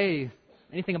didn't say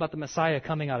anything about the Messiah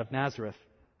coming out of Nazareth.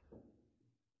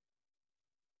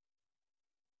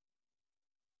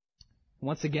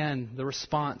 Once again, the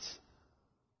response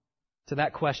to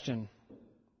that question,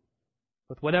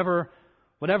 with whatever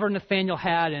Nathanael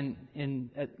had in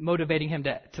motivating him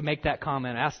to make that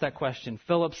comment, ask that question,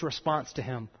 Philip's response to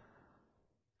him,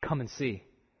 come and see.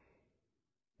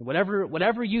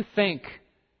 Whatever you think,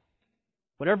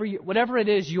 whatever it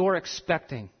is you're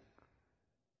expecting,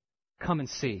 come and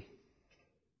see.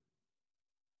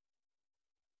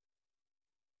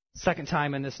 Second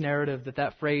time in this narrative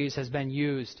that phrase has been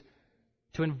used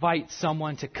to invite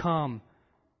someone to come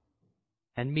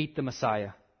and meet the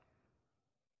Messiah.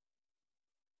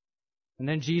 And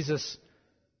then Jesus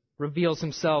reveals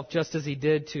himself just as he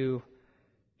did to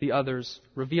the others,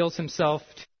 reveals himself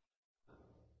to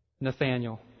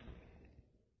Nathanael.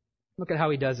 Look at how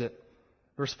he does it.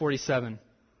 Verse 47.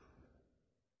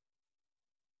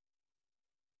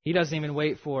 He doesn't even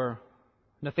wait for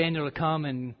Nathanael to come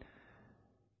and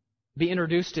be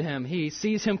introduced to him. He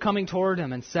sees him coming toward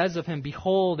him and says of him,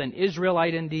 "Behold, an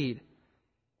Israelite indeed,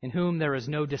 in whom there is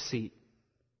no deceit."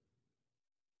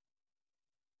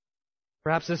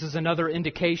 Perhaps this is another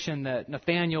indication that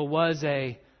Nathanael was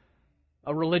a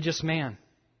religious man,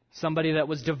 somebody that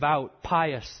was devout,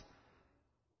 pious,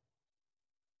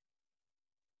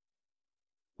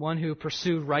 one who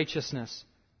pursued righteousness,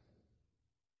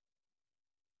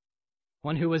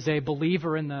 one who was a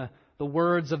believer in the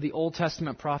words of the Old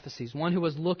Testament prophecies, one who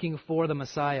was looking for the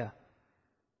Messiah.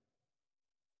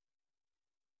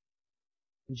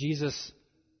 Jesus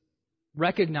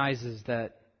recognizes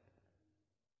that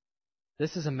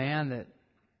this is a man that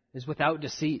is without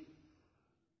deceit.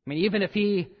 I mean, even if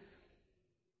he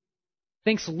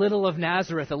thinks little of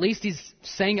Nazareth, at least he's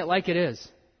saying it like it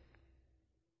is.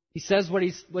 He says what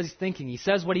he's thinking. He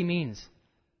says what he means.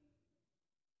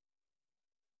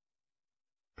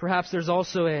 Perhaps there's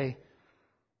also a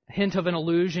hint of an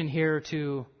allusion here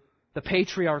to the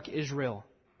patriarch Israel,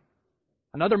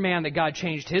 another man that God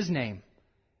changed his name.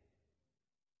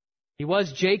 He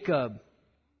was Jacob,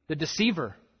 the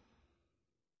deceiver,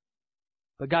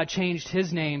 but God changed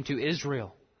his name to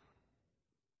Israel.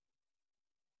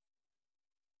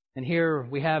 And here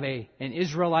we have an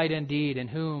Israelite indeed, in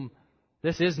whom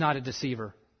this is not a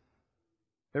deceiver.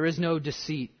 There is no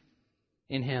deceit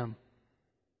in him.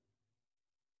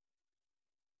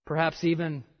 Perhaps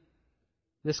even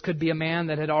this could be a man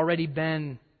that had already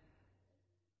been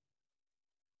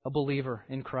a believer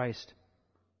in Christ.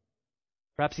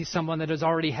 Perhaps he's someone that has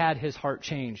already had his heart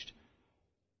changed.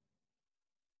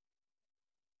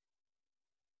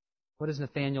 What is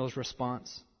Nathanael's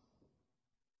response?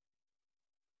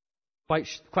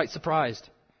 Quite surprised.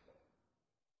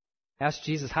 Asked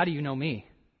Jesus, how do you know me?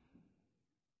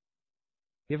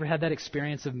 You ever had that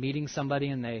experience of meeting somebody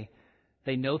and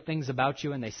they know things about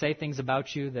you and they say things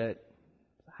about you that,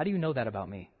 how do you know that about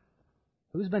me?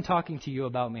 Who's been talking to you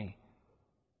about me?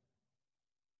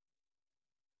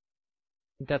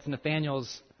 I think that's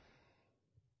Nathanael's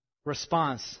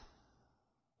response.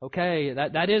 Okay,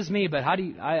 that is me, but how do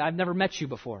you, I've never met you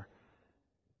before.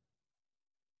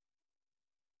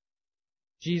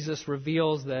 Jesus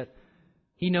reveals that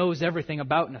he knows everything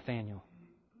about Nathanael.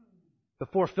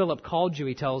 Before Philip called you,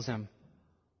 he tells him,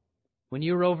 when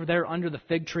you were over there under the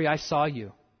fig tree, I saw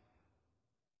you.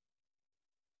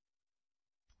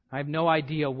 I have no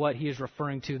idea what he is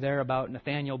referring to there about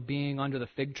Nathanael being under the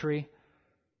fig tree.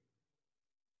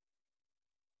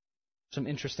 Some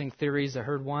interesting theories. I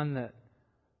heard one that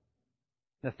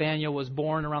Nathanael was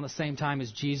born around the same time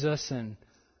as Jesus, and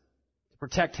to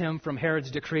protect him from Herod's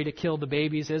decree to kill the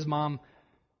babies, his mom,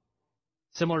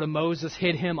 similar to Moses,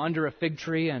 hid him under a fig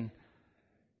tree, and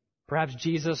perhaps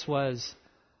Jesus was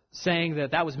saying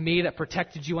that was me that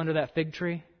protected you under that fig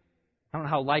tree. I don't know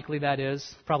how likely that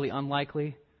is. Probably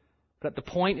unlikely. But the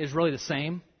point is really the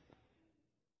same.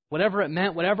 Whatever it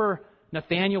meant, whatever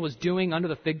Nathanael was doing under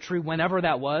the fig tree, whenever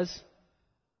that was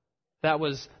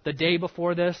the day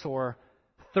before this or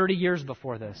 30 years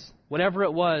before this. Whatever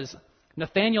it was,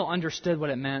 Nathanael understood what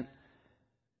it meant.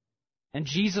 And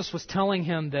Jesus was telling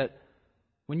him that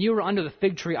when you were under the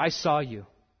fig tree, I saw you.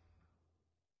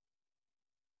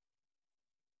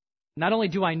 Not only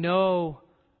do I know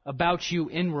about you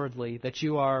inwardly, that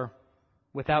you are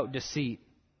without deceit,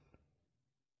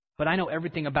 but I know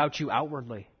everything about you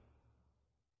outwardly.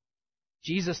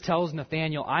 Jesus tells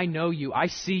Nathanael, I know you, I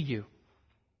see you.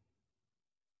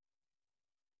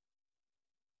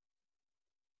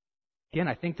 Again,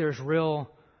 I think there's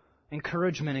real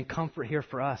encouragement and comfort here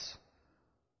for us.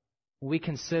 We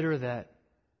consider that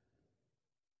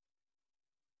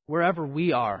wherever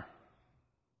we are,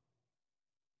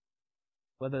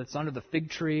 whether it's under the fig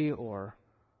tree or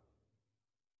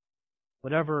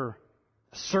whatever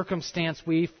circumstance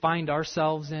we find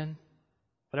ourselves in,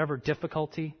 whatever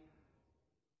difficulty,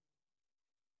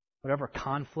 whatever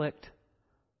conflict,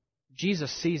 Jesus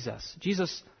sees us.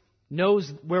 Jesus knows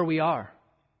where we are.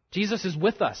 Jesus is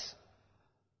with us.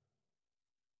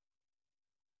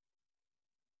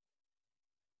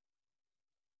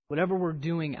 Whatever we're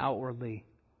doing outwardly,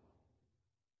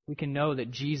 we can know that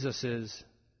Jesus is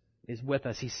with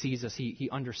us. He sees us. He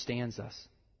understands us.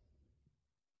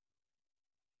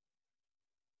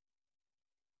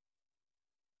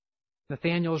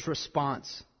 Nathanael's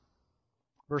response,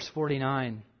 verse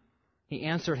 49, he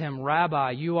answered him,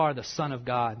 Rabbi, you are the Son of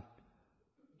God.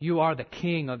 You are the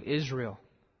King of Israel.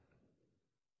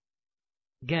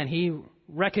 Again, he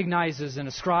recognizes and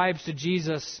ascribes to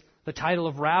Jesus the title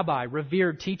of Rabbi,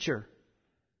 revered teacher.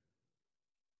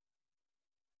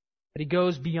 But he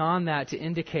goes beyond that to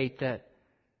indicate that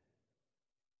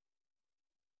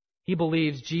he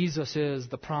believes Jesus is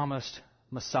the promised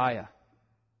Messiah.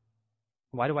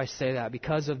 Why do I say that?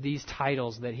 Because of these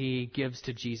titles that he gives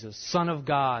to Jesus. Son of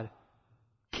God,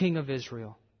 King of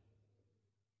Israel.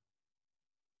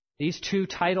 These two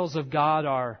titles of God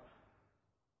are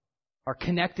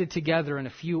connected together in a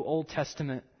few Old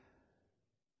Testament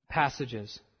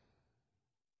passages.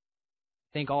 I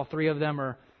think all three of them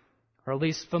are at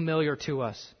least familiar to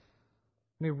us.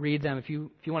 Let me read them. If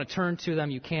you want to turn to them,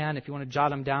 you can. If you want to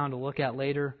jot them down to look at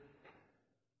later,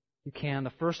 you can.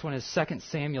 The first one is 2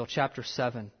 Samuel chapter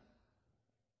 7.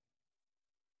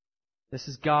 This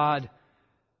is God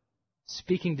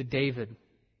speaking to David,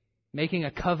 making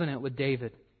a covenant with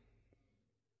David.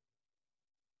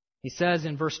 He says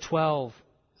in verse 12,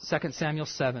 2 Samuel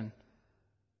 7,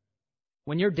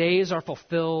 when your days are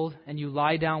fulfilled and you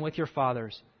lie down with your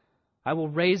fathers, I will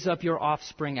raise up your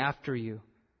offspring after you,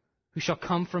 who shall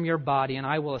come from your body, and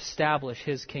I will establish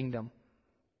his kingdom.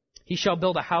 He shall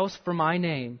build a house for my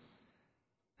name,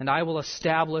 and I will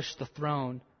establish the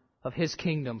throne of his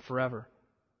kingdom forever.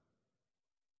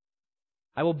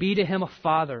 I will be to him a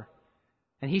father,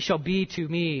 and he shall be to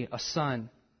me a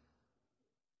son.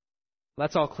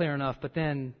 That's all clear enough, but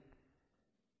then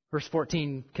verse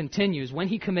 14 continues, when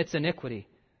he commits iniquity,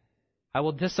 I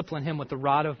will discipline him with the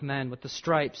rod of men, with the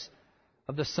stripes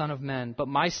of the Son of Men. But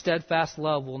my steadfast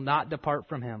love will not depart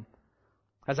from him,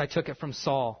 as I took it from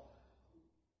Saul.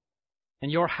 And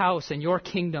your house and your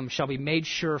kingdom shall be made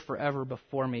sure forever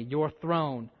before me. Your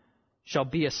throne shall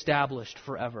be established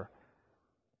forever.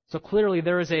 So clearly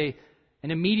there is an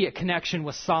immediate connection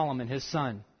with Solomon, his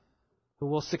son, who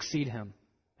will succeed him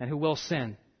and who will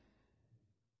sin.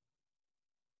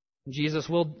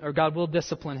 God will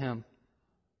discipline him.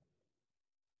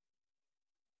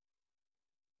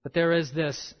 But there is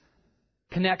this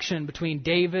connection between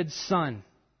David's son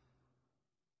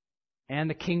and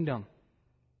the kingdom.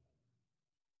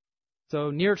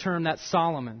 So near term, that's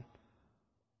Solomon.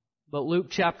 But Luke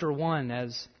chapter 1,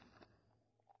 as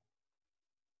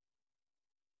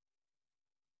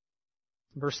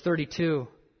verse 32,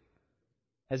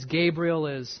 as Gabriel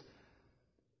is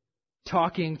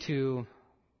talking to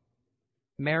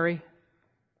Mary,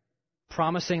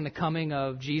 promising the coming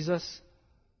of Jesus,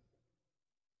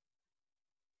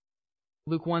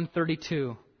 Luke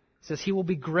 1:32 says, "He will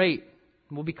be great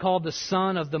and will be called the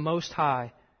Son of the Most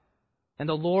High, and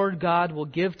the Lord God will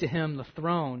give to him the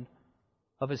throne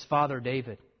of his father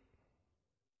David."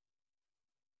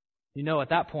 You know, at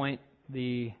that point,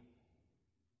 the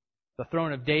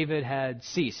throne of David had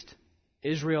ceased.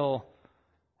 Israel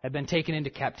had been taken into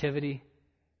captivity.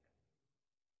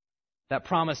 That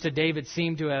promise to David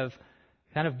seemed to have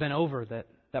kind of been over,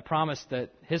 that promise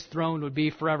that his throne would be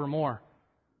forevermore.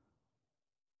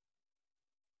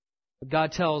 But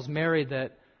God tells Mary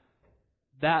that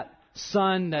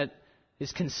son that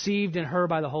is conceived in her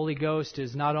by the Holy Ghost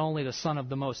is not only the Son of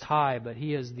the Most High, but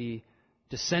he is the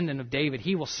descendant of David.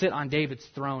 He will sit on David's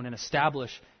throne and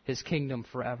establish his kingdom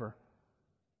forever.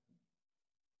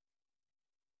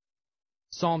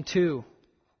 Psalm 2.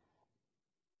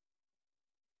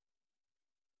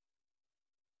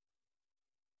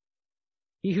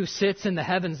 "He who sits in the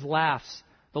heavens laughs.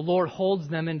 The Lord holds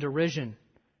them in derision."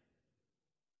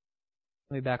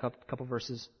 Let me back up a couple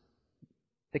verses.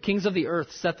 "The kings of the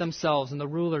earth set themselves, and the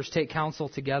rulers take counsel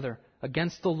together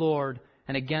against the Lord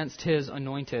and against his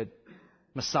anointed,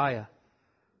 Messiah.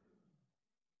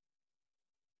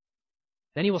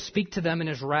 Then he will speak to them in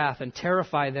his wrath and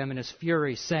terrify them in his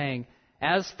fury, saying,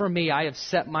 'As for me, I have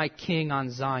set my king on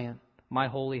Zion, my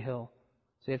holy hill.'"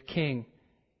 So you have king.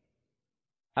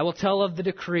 "I will tell of the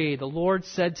decree. The Lord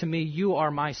said to me, 'You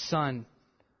are my son.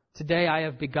 Today I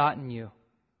have begotten you.'"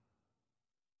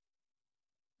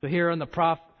 So here in the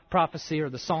prophecy or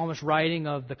the psalmist writing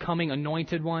of the coming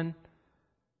anointed one,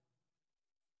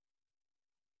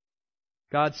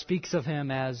 God speaks of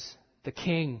him as the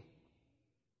king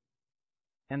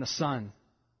and the son.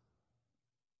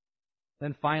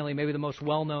 Then finally, maybe the most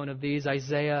well-known of these,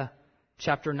 Isaiah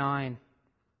chapter 9.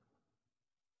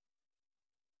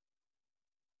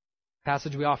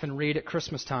 Passage we often read at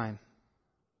Christmas time.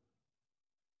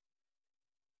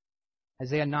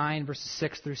 Isaiah 9, verses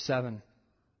 6 through 7.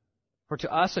 "For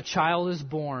to us a child is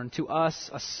born, to us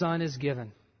a son is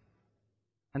given,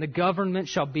 and the government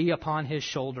shall be upon his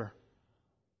shoulder.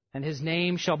 And his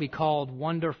name shall be called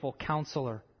Wonderful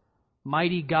Counselor,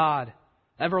 Mighty God,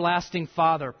 Everlasting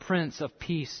Father, Prince of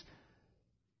Peace.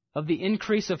 Of the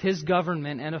increase of his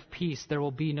government and of peace there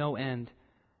will be no end.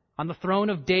 On the throne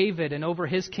of David and over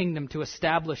his kingdom, to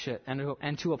establish it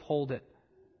and to uphold it."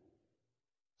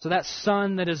 So that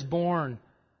son that is born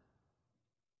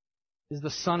is the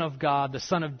Son of God, the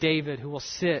Son of David, who will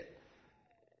sit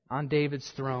on David's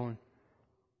throne.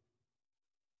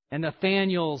 And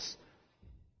Nathanael's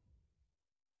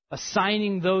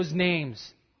assigning those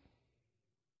names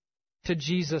to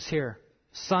Jesus here,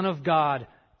 Son of God,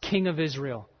 King of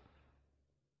Israel,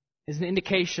 is an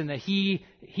indication that he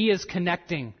is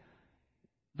connecting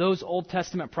those Old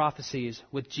Testament prophecies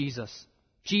with Jesus.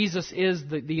 Jesus is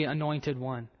the anointed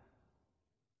one.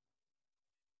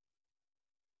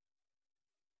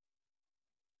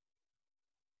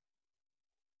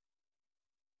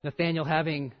 Nathanael,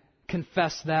 having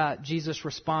confessed that, Jesus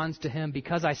responds to him,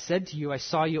 "Because I said to you, I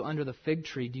saw you under the fig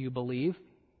tree, do you believe?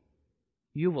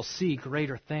 You will see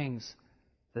greater things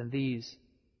than these."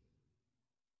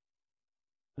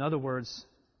 In other words,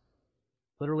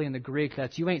 literally in the Greek,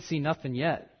 that's "you ain't seen nothing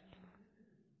yet."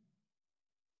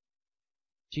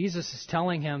 Jesus is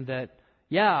telling him that,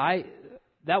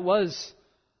 that was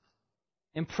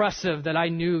impressive that I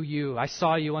knew you, I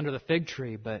saw you under the fig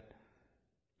tree, but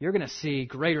you're going to see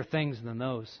greater things than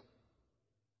those.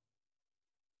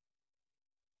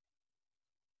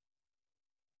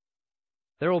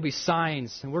 There will be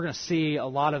signs, and we're going to see a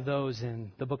lot of those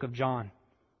in the book of John.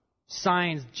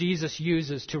 Signs Jesus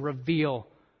uses to reveal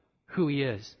who he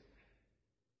is.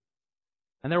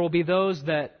 And there will be those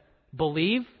that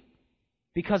believe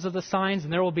because of the signs,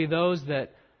 and there will be those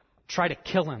that try to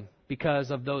kill him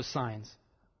because of those signs.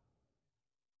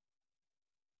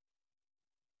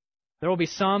 There will be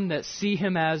some that see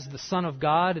him as the Son of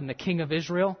God and the King of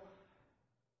Israel.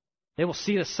 They will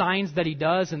see the signs that he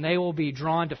does, and they will be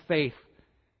drawn to faith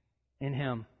in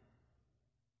him.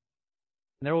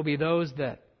 And there will be those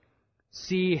that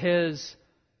see his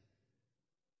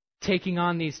taking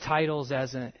on these titles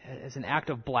as an act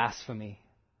of blasphemy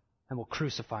and will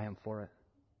crucify him for it.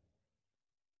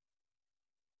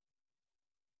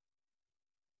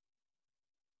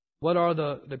 What are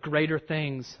the greater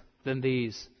things than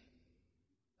these?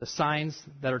 The signs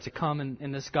that are to come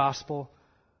in this gospel.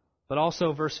 But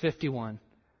also verse 51.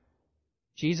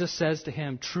 Jesus says to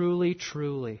him, truly,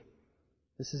 truly.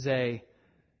 This is a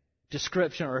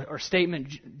description or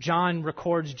statement John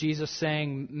records Jesus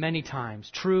saying many times.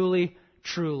 Truly,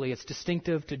 truly. It's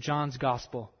distinctive to John's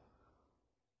gospel.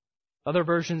 Other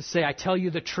versions say, I tell you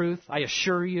the truth, I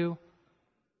assure you.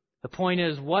 The point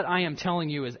is, what I am telling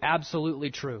you is absolutely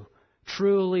true.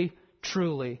 Truly,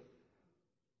 truly.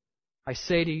 I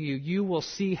say to you, you will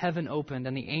see heaven opened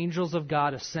and the angels of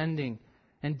God ascending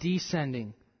and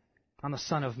descending on the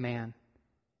Son of Man.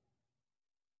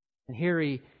 And here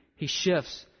he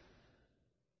shifts.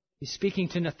 He's speaking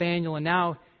to Nathanael, and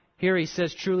now here he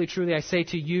says, truly, truly, I say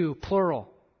to you,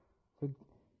 plural. He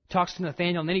talks to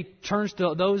Nathanael, and then he turns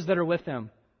to those that are with him,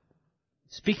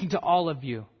 speaking to all of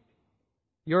you.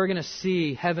 You're going to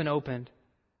see heaven opened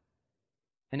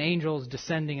and angels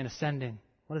descending and ascending.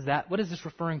 What is that? What is this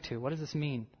referring to? What does this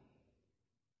mean?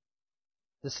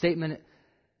 The statement,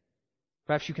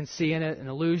 perhaps you can see in it an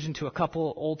allusion to a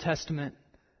couple Old Testament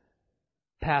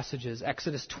passages,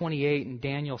 Exodus 28 and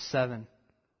Daniel 7.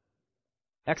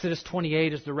 Exodus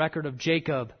 28 is the record of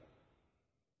Jacob.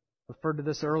 Referred to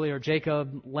this earlier.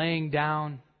 Jacob laying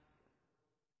down,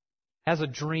 has a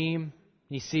dream.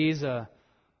 He sees a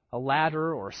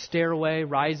ladder or a stairway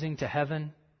rising to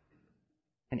heaven,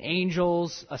 and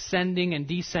angels ascending and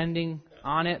descending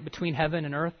on it between heaven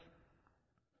and earth.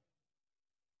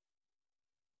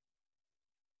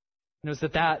 And it was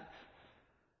at that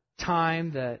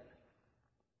time that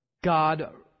God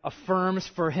affirms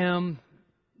for him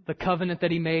the covenant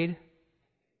that he made.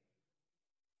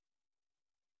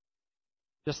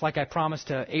 Just like I promised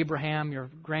to Abraham, your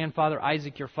grandfather,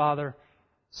 Isaac, your father,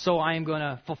 so I am going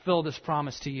to fulfill this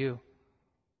promise to you.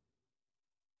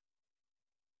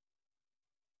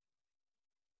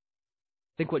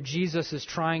 I think what Jesus is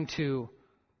trying to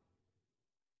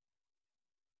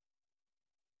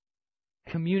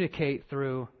communicate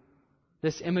through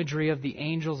this imagery of the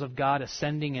angels of God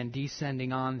ascending and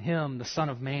descending on him, the Son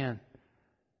of Man,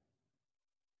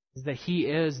 is that he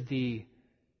is the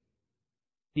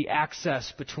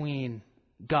access between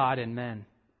God and men.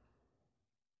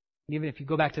 Even if you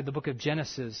go back to the book of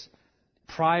Genesis,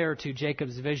 prior to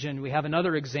Jacob's vision, we have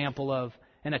another example of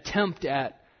an attempt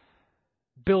at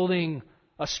building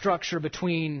a structure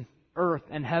between earth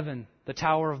and heaven, the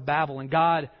Tower of Babel, and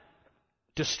God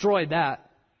destroyed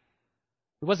that.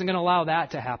 He wasn't going to allow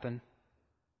that to happen.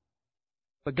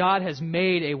 But God has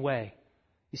made a way.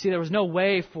 You see, there was no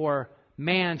way for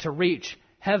man to reach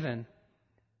heaven.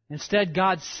 Instead,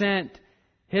 God sent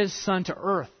His Son to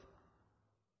earth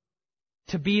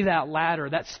to be that ladder,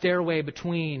 that stairway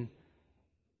between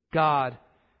God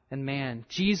and man.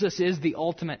 Jesus is the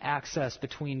ultimate access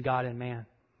between God and man.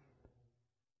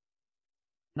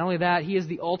 Not only that, He is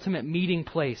the ultimate meeting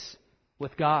place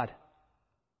with God.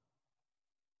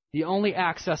 The only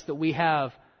access that we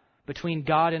have between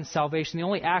God and salvation, the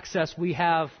only access we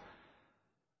have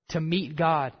to meet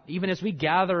God, even as we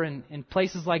gather in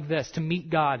places like this to meet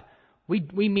God,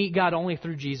 we meet God only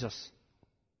through Jesus.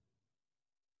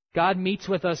 God meets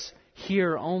with us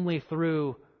here only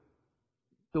through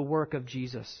the work of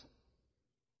Jesus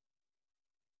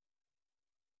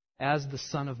as the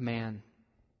Son of Man.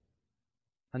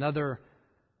 Another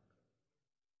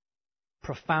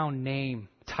profound name,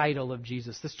 title of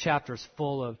Jesus. This chapter is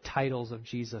full of titles of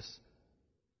Jesus.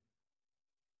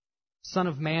 Son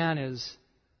of Man is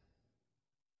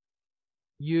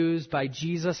used by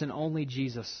Jesus and only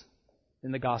Jesus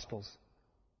in the Gospels.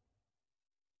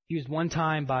 Used one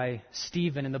time by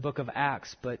Stephen in the book of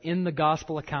Acts, but in the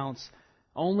Gospel accounts,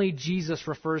 only Jesus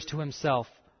refers to Himself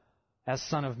as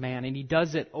Son of Man, and He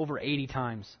does it over 80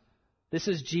 times. This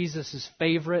is Jesus'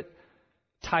 favorite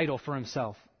title for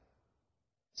Himself,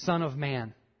 Son of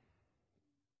Man.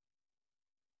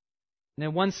 And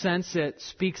in one sense, it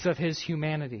speaks of His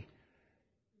humanity.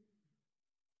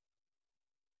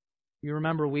 You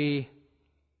remember we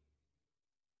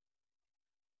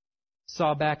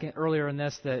saw back earlier in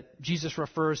this that Jesus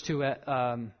refers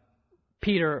to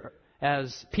Peter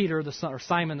as Peter, the son, or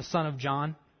Simon, the son of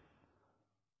John.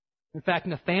 In fact,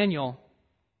 Nathanael,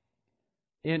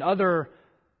 in other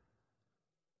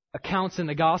accounts in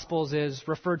the Gospels, is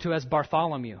referred to as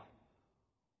Bartholomew.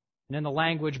 And in the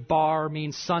language, Bar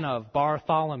means son of,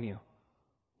 Bartholomew.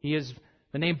 The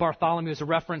name Bartholomew is a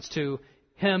reference to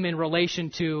him in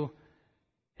relation to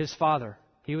his father.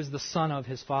 He was the son of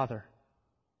his father.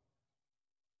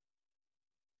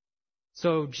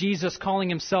 So Jesus calling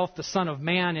himself the Son of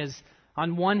Man is,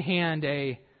 on one hand,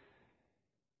 a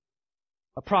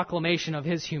proclamation of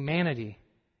his humanity.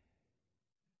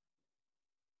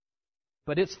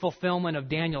 But its fulfillment of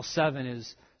Daniel 7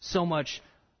 is so much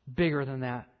bigger than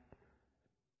that.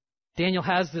 Daniel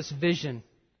has this vision.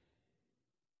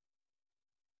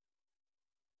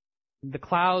 The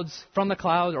clouds, from the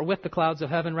clouds, or with the clouds of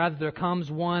heaven, rather, there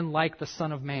comes one like the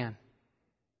Son of Man.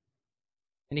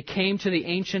 And he came to the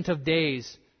Ancient of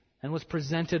Days and was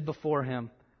presented before him.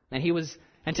 And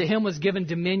to him was given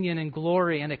dominion and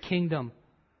glory and a kingdom,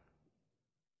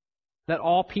 that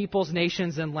all peoples,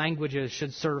 nations, and languages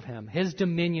should serve him. His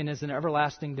dominion is an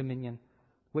everlasting dominion,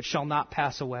 which shall not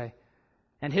pass away,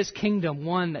 and his kingdom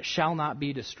one that shall not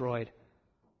be destroyed.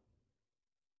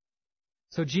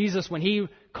 So Jesus, when he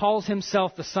calls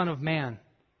himself the Son of Man,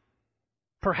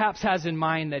 perhaps has in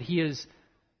mind that he is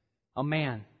a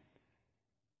man.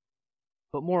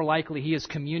 But more likely, he is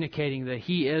communicating that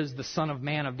he is the Son of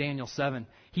Man of Daniel 7.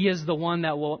 He is the one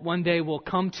that one day will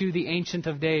come to the Ancient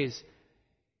of Days.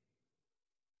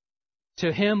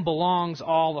 To him belongs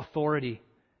all authority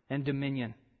and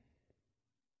dominion.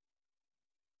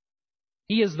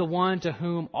 He is the one to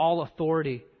whom all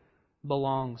authority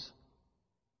belongs.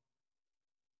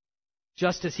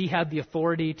 Just as he had the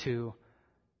authority to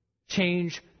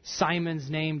change Simon's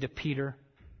name to Peter,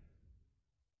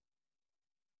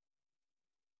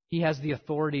 he has the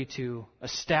authority to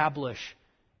establish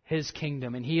his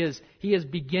kingdom. And he is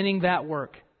beginning that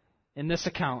work in this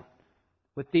account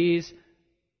with these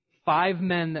 5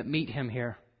 men that meet him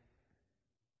here.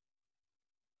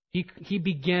 He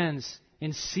begins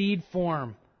in seed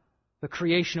form the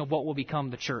creation of what will become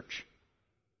the church.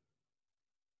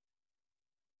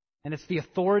 And it's the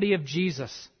authority of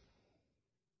Jesus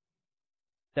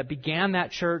that began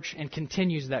that church and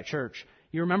continues that church.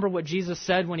 You remember what Jesus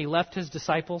said when he left his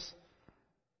disciples?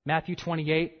 Matthew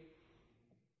 28.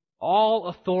 All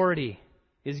authority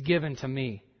is given to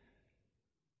me.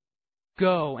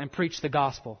 Go and preach the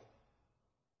gospel.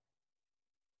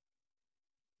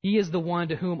 He is the one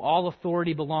to whom all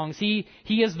authority belongs. He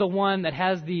is the one that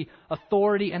has the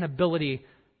authority and ability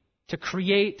to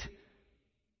create,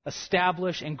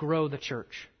 establish, and grow the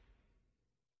church.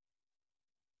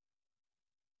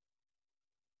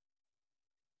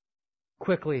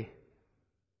 Quickly,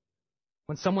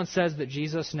 when someone says that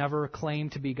Jesus never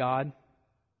claimed to be God,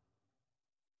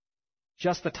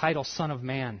 just the title Son of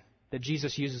Man that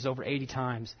Jesus uses over 80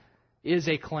 times is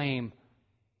a claim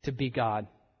to be God.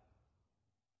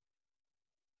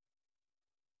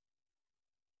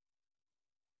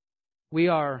 We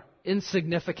are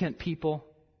insignificant people.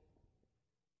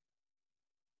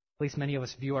 At least many of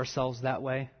us view ourselves that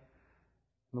way.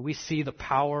 We see the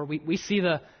power. We see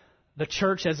the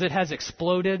church as it has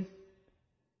exploded.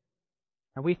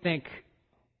 And we think,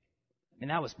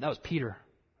 that was Peter.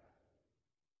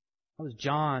 That was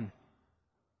John.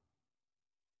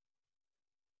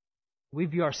 We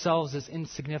view ourselves as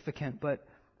insignificant, but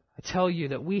I tell you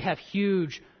that we have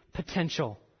huge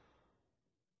potential.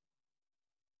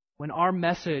 When our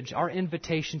message, our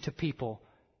invitation to people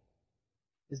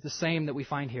is the same that we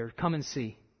find here. Come and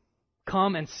see.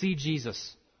 Come and see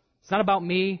Jesus. It's not about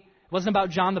me. It wasn't about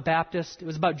John the Baptist. It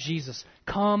was about Jesus.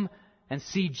 Come and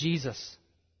see Jesus.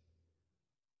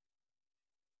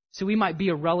 So we might be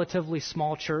a relatively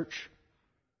small church.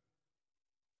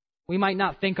 We might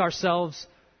not think ourselves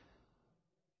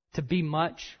to be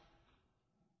much.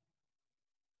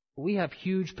 But we have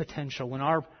huge potential when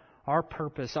our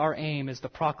purpose, our aim is the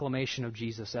proclamation of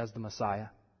Jesus as the Messiah.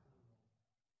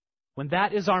 When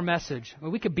that is our message,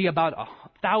 we could be about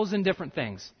 1,000 different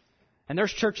things. And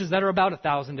there's churches that are about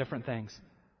 1,000 different things.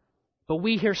 But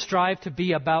we here strive to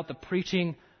be about the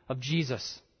preaching of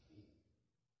Jesus.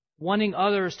 Wanting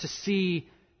others to see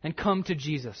and come to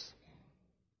Jesus.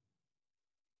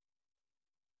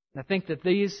 And I think that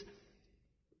these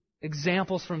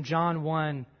examples from John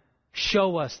 1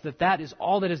 show us that that is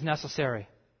all that is necessary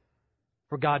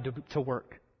for God to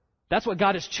work. That's what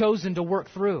God has chosen to work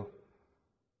through.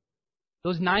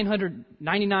 Those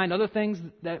 999 other things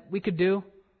that we could do,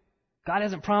 God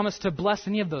hasn't promised to bless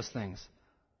any of those things.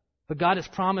 But God has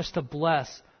promised to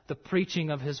bless the preaching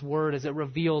of His Word as it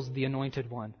reveals the Anointed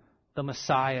One, the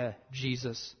Messiah,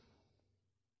 Jesus.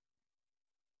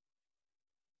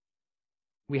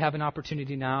 We have an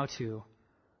opportunity now to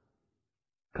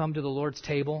come to the Lord's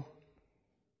table.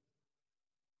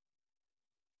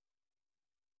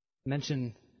 I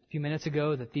mentioned a few minutes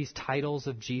ago that these titles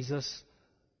of Jesus,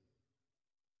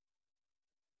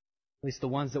 at least the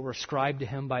ones that were ascribed to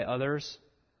Him by others,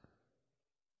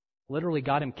 literally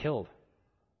got Him killed.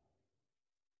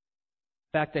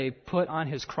 In fact, they put on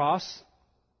His cross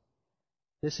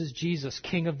This is Jesus,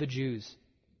 King of the Jews,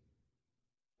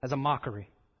 as a mockery.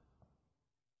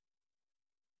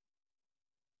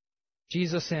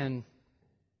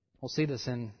 We'll see this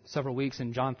in several weeks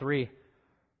in John 3,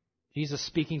 Jesus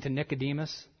speaking to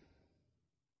Nicodemus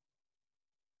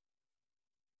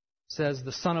says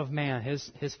the Son of Man,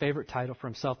 his favorite title for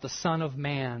himself, the Son of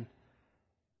Man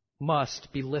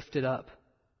must be lifted up.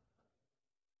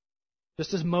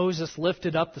 Just as Moses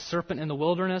lifted up the serpent in the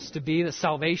wilderness to be the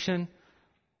salvation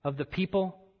of the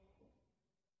people,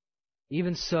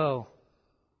 even so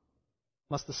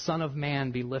must the Son of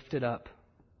Man be lifted up.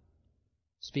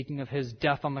 Speaking of his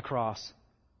death on the cross,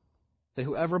 that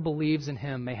whoever believes in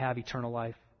him may have eternal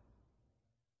life.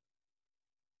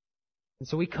 And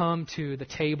so we come to the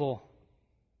table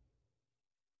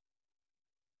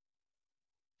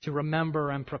to remember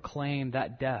and proclaim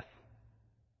that death.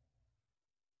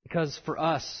 Because for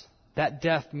us, that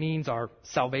death means our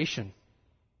salvation.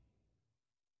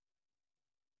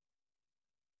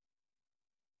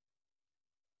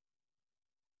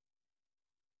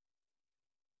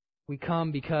 We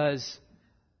come because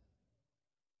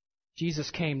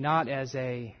Jesus came not as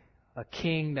a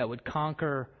king that would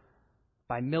conquer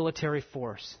by military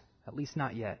force, at least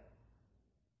not yet.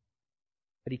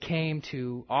 But he came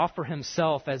to offer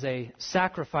himself as a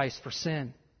sacrifice for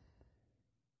sin.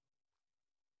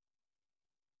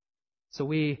 So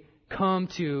we come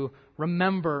to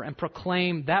remember and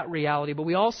proclaim that reality, but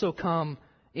we also come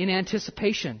in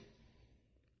anticipation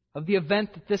of the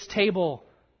event that this table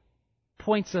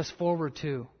points us forward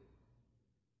to.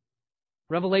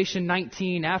 Revelation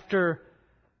 19, after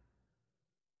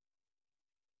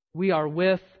we are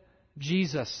with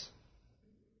Jesus.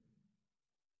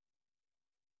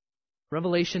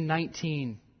 Revelation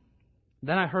 19.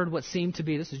 Then I heard what seemed to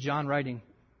be, this is John writing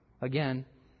again.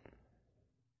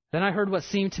 Then I heard what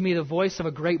seemed to me the voice of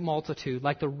a great multitude,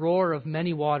 like the roar of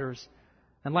many waters,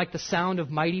 and like the sound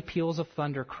of mighty peals of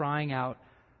thunder, crying out,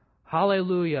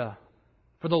 Hallelujah!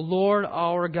 For the Lord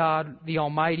our God, the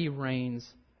Almighty, reigns.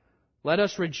 Let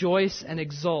us rejoice and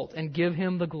exult and give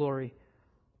him the glory.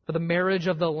 For the marriage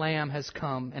of the Lamb has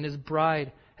come, and his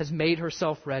bride has made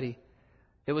herself ready.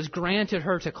 It was granted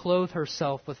her to clothe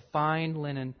herself with fine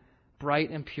linen,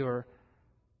 bright and pure.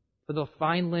 For the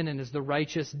fine linen is the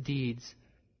righteous deeds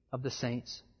of the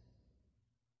saints.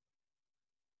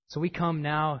 So we come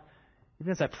now,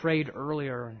 even as I prayed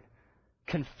earlier,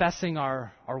 confessing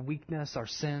our weakness, our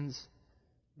sins.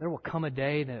 There will come a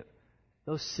day that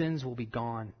those sins will be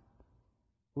gone.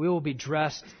 We will be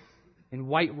dressed in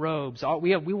white robes.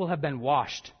 We will have been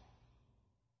washed.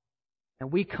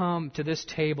 And we come to this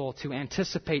table to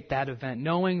anticipate that event,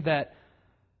 knowing that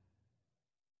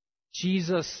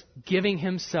Jesus giving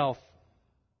himself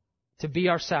to be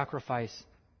our sacrifice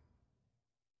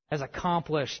has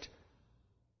accomplished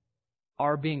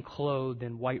our being clothed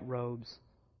in white robes,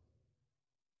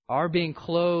 our being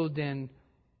clothed in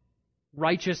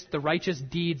the righteous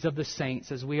deeds of the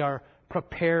saints as we are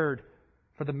prepared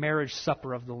for the marriage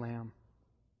supper of the Lamb.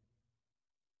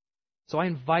 So I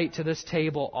invite to this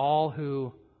table all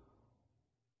who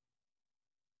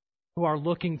are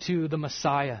looking to the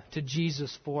Messiah, to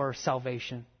Jesus for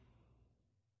salvation.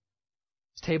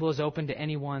 This table is open to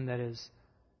anyone that is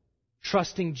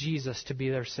trusting Jesus to be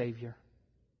their Savior,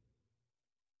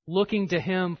 looking to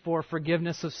him for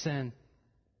forgiveness of sin,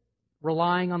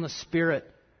 relying on the Spirit,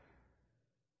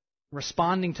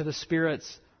 responding to the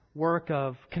Spirit's work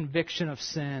of conviction of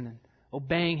sin, and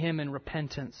obeying him in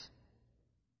repentance.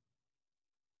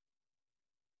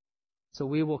 So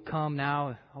we will come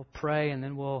now, I'll pray, and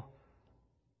then we'll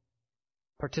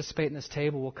participate in this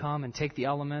table. We'll come and take the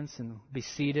elements and be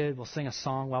seated. We'll sing a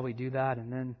song while we do that,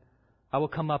 and then I will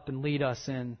come up and lead us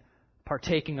in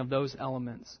partaking of those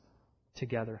elements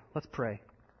together. Let's pray.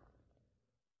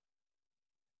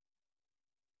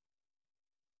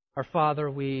 Our Father,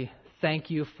 we thank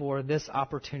you for this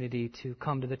opportunity to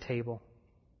come to the table.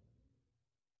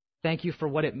 Thank you for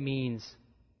what it means.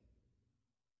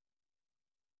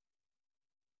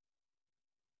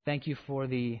 Thank you for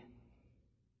the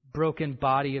broken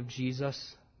body of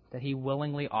Jesus that he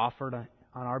willingly offered on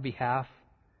our behalf,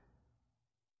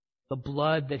 the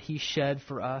blood that he shed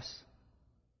for us.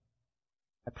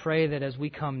 I pray that as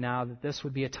we come now, that this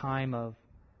would be a time of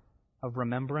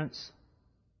remembrance.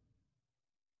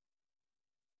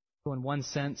 So in one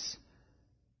sense,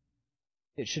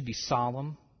 it should be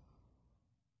solemn.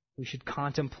 We should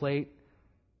contemplate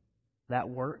that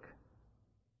work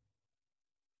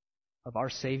of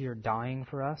our Savior dying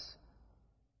for us.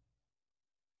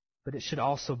 But it should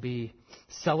also be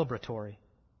celebratory,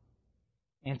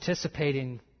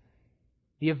 anticipating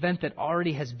the event that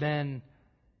already has been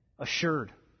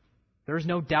assured. There is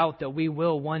no doubt that we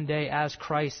will one day, as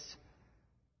Christ,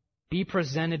 be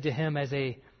presented to Him as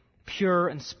a pure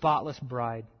and spotless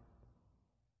bride.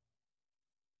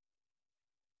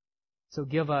 So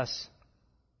give us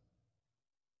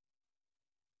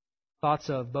thoughts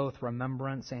of both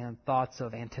remembrance and thoughts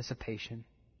of anticipation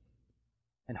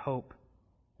and hope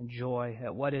and joy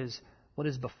at what is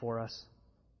before us.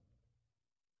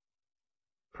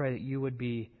 Pray that you would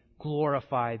be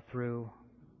glorified through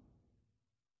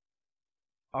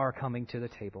our coming to the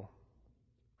table.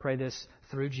 Pray this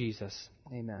through Jesus.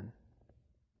 Amen.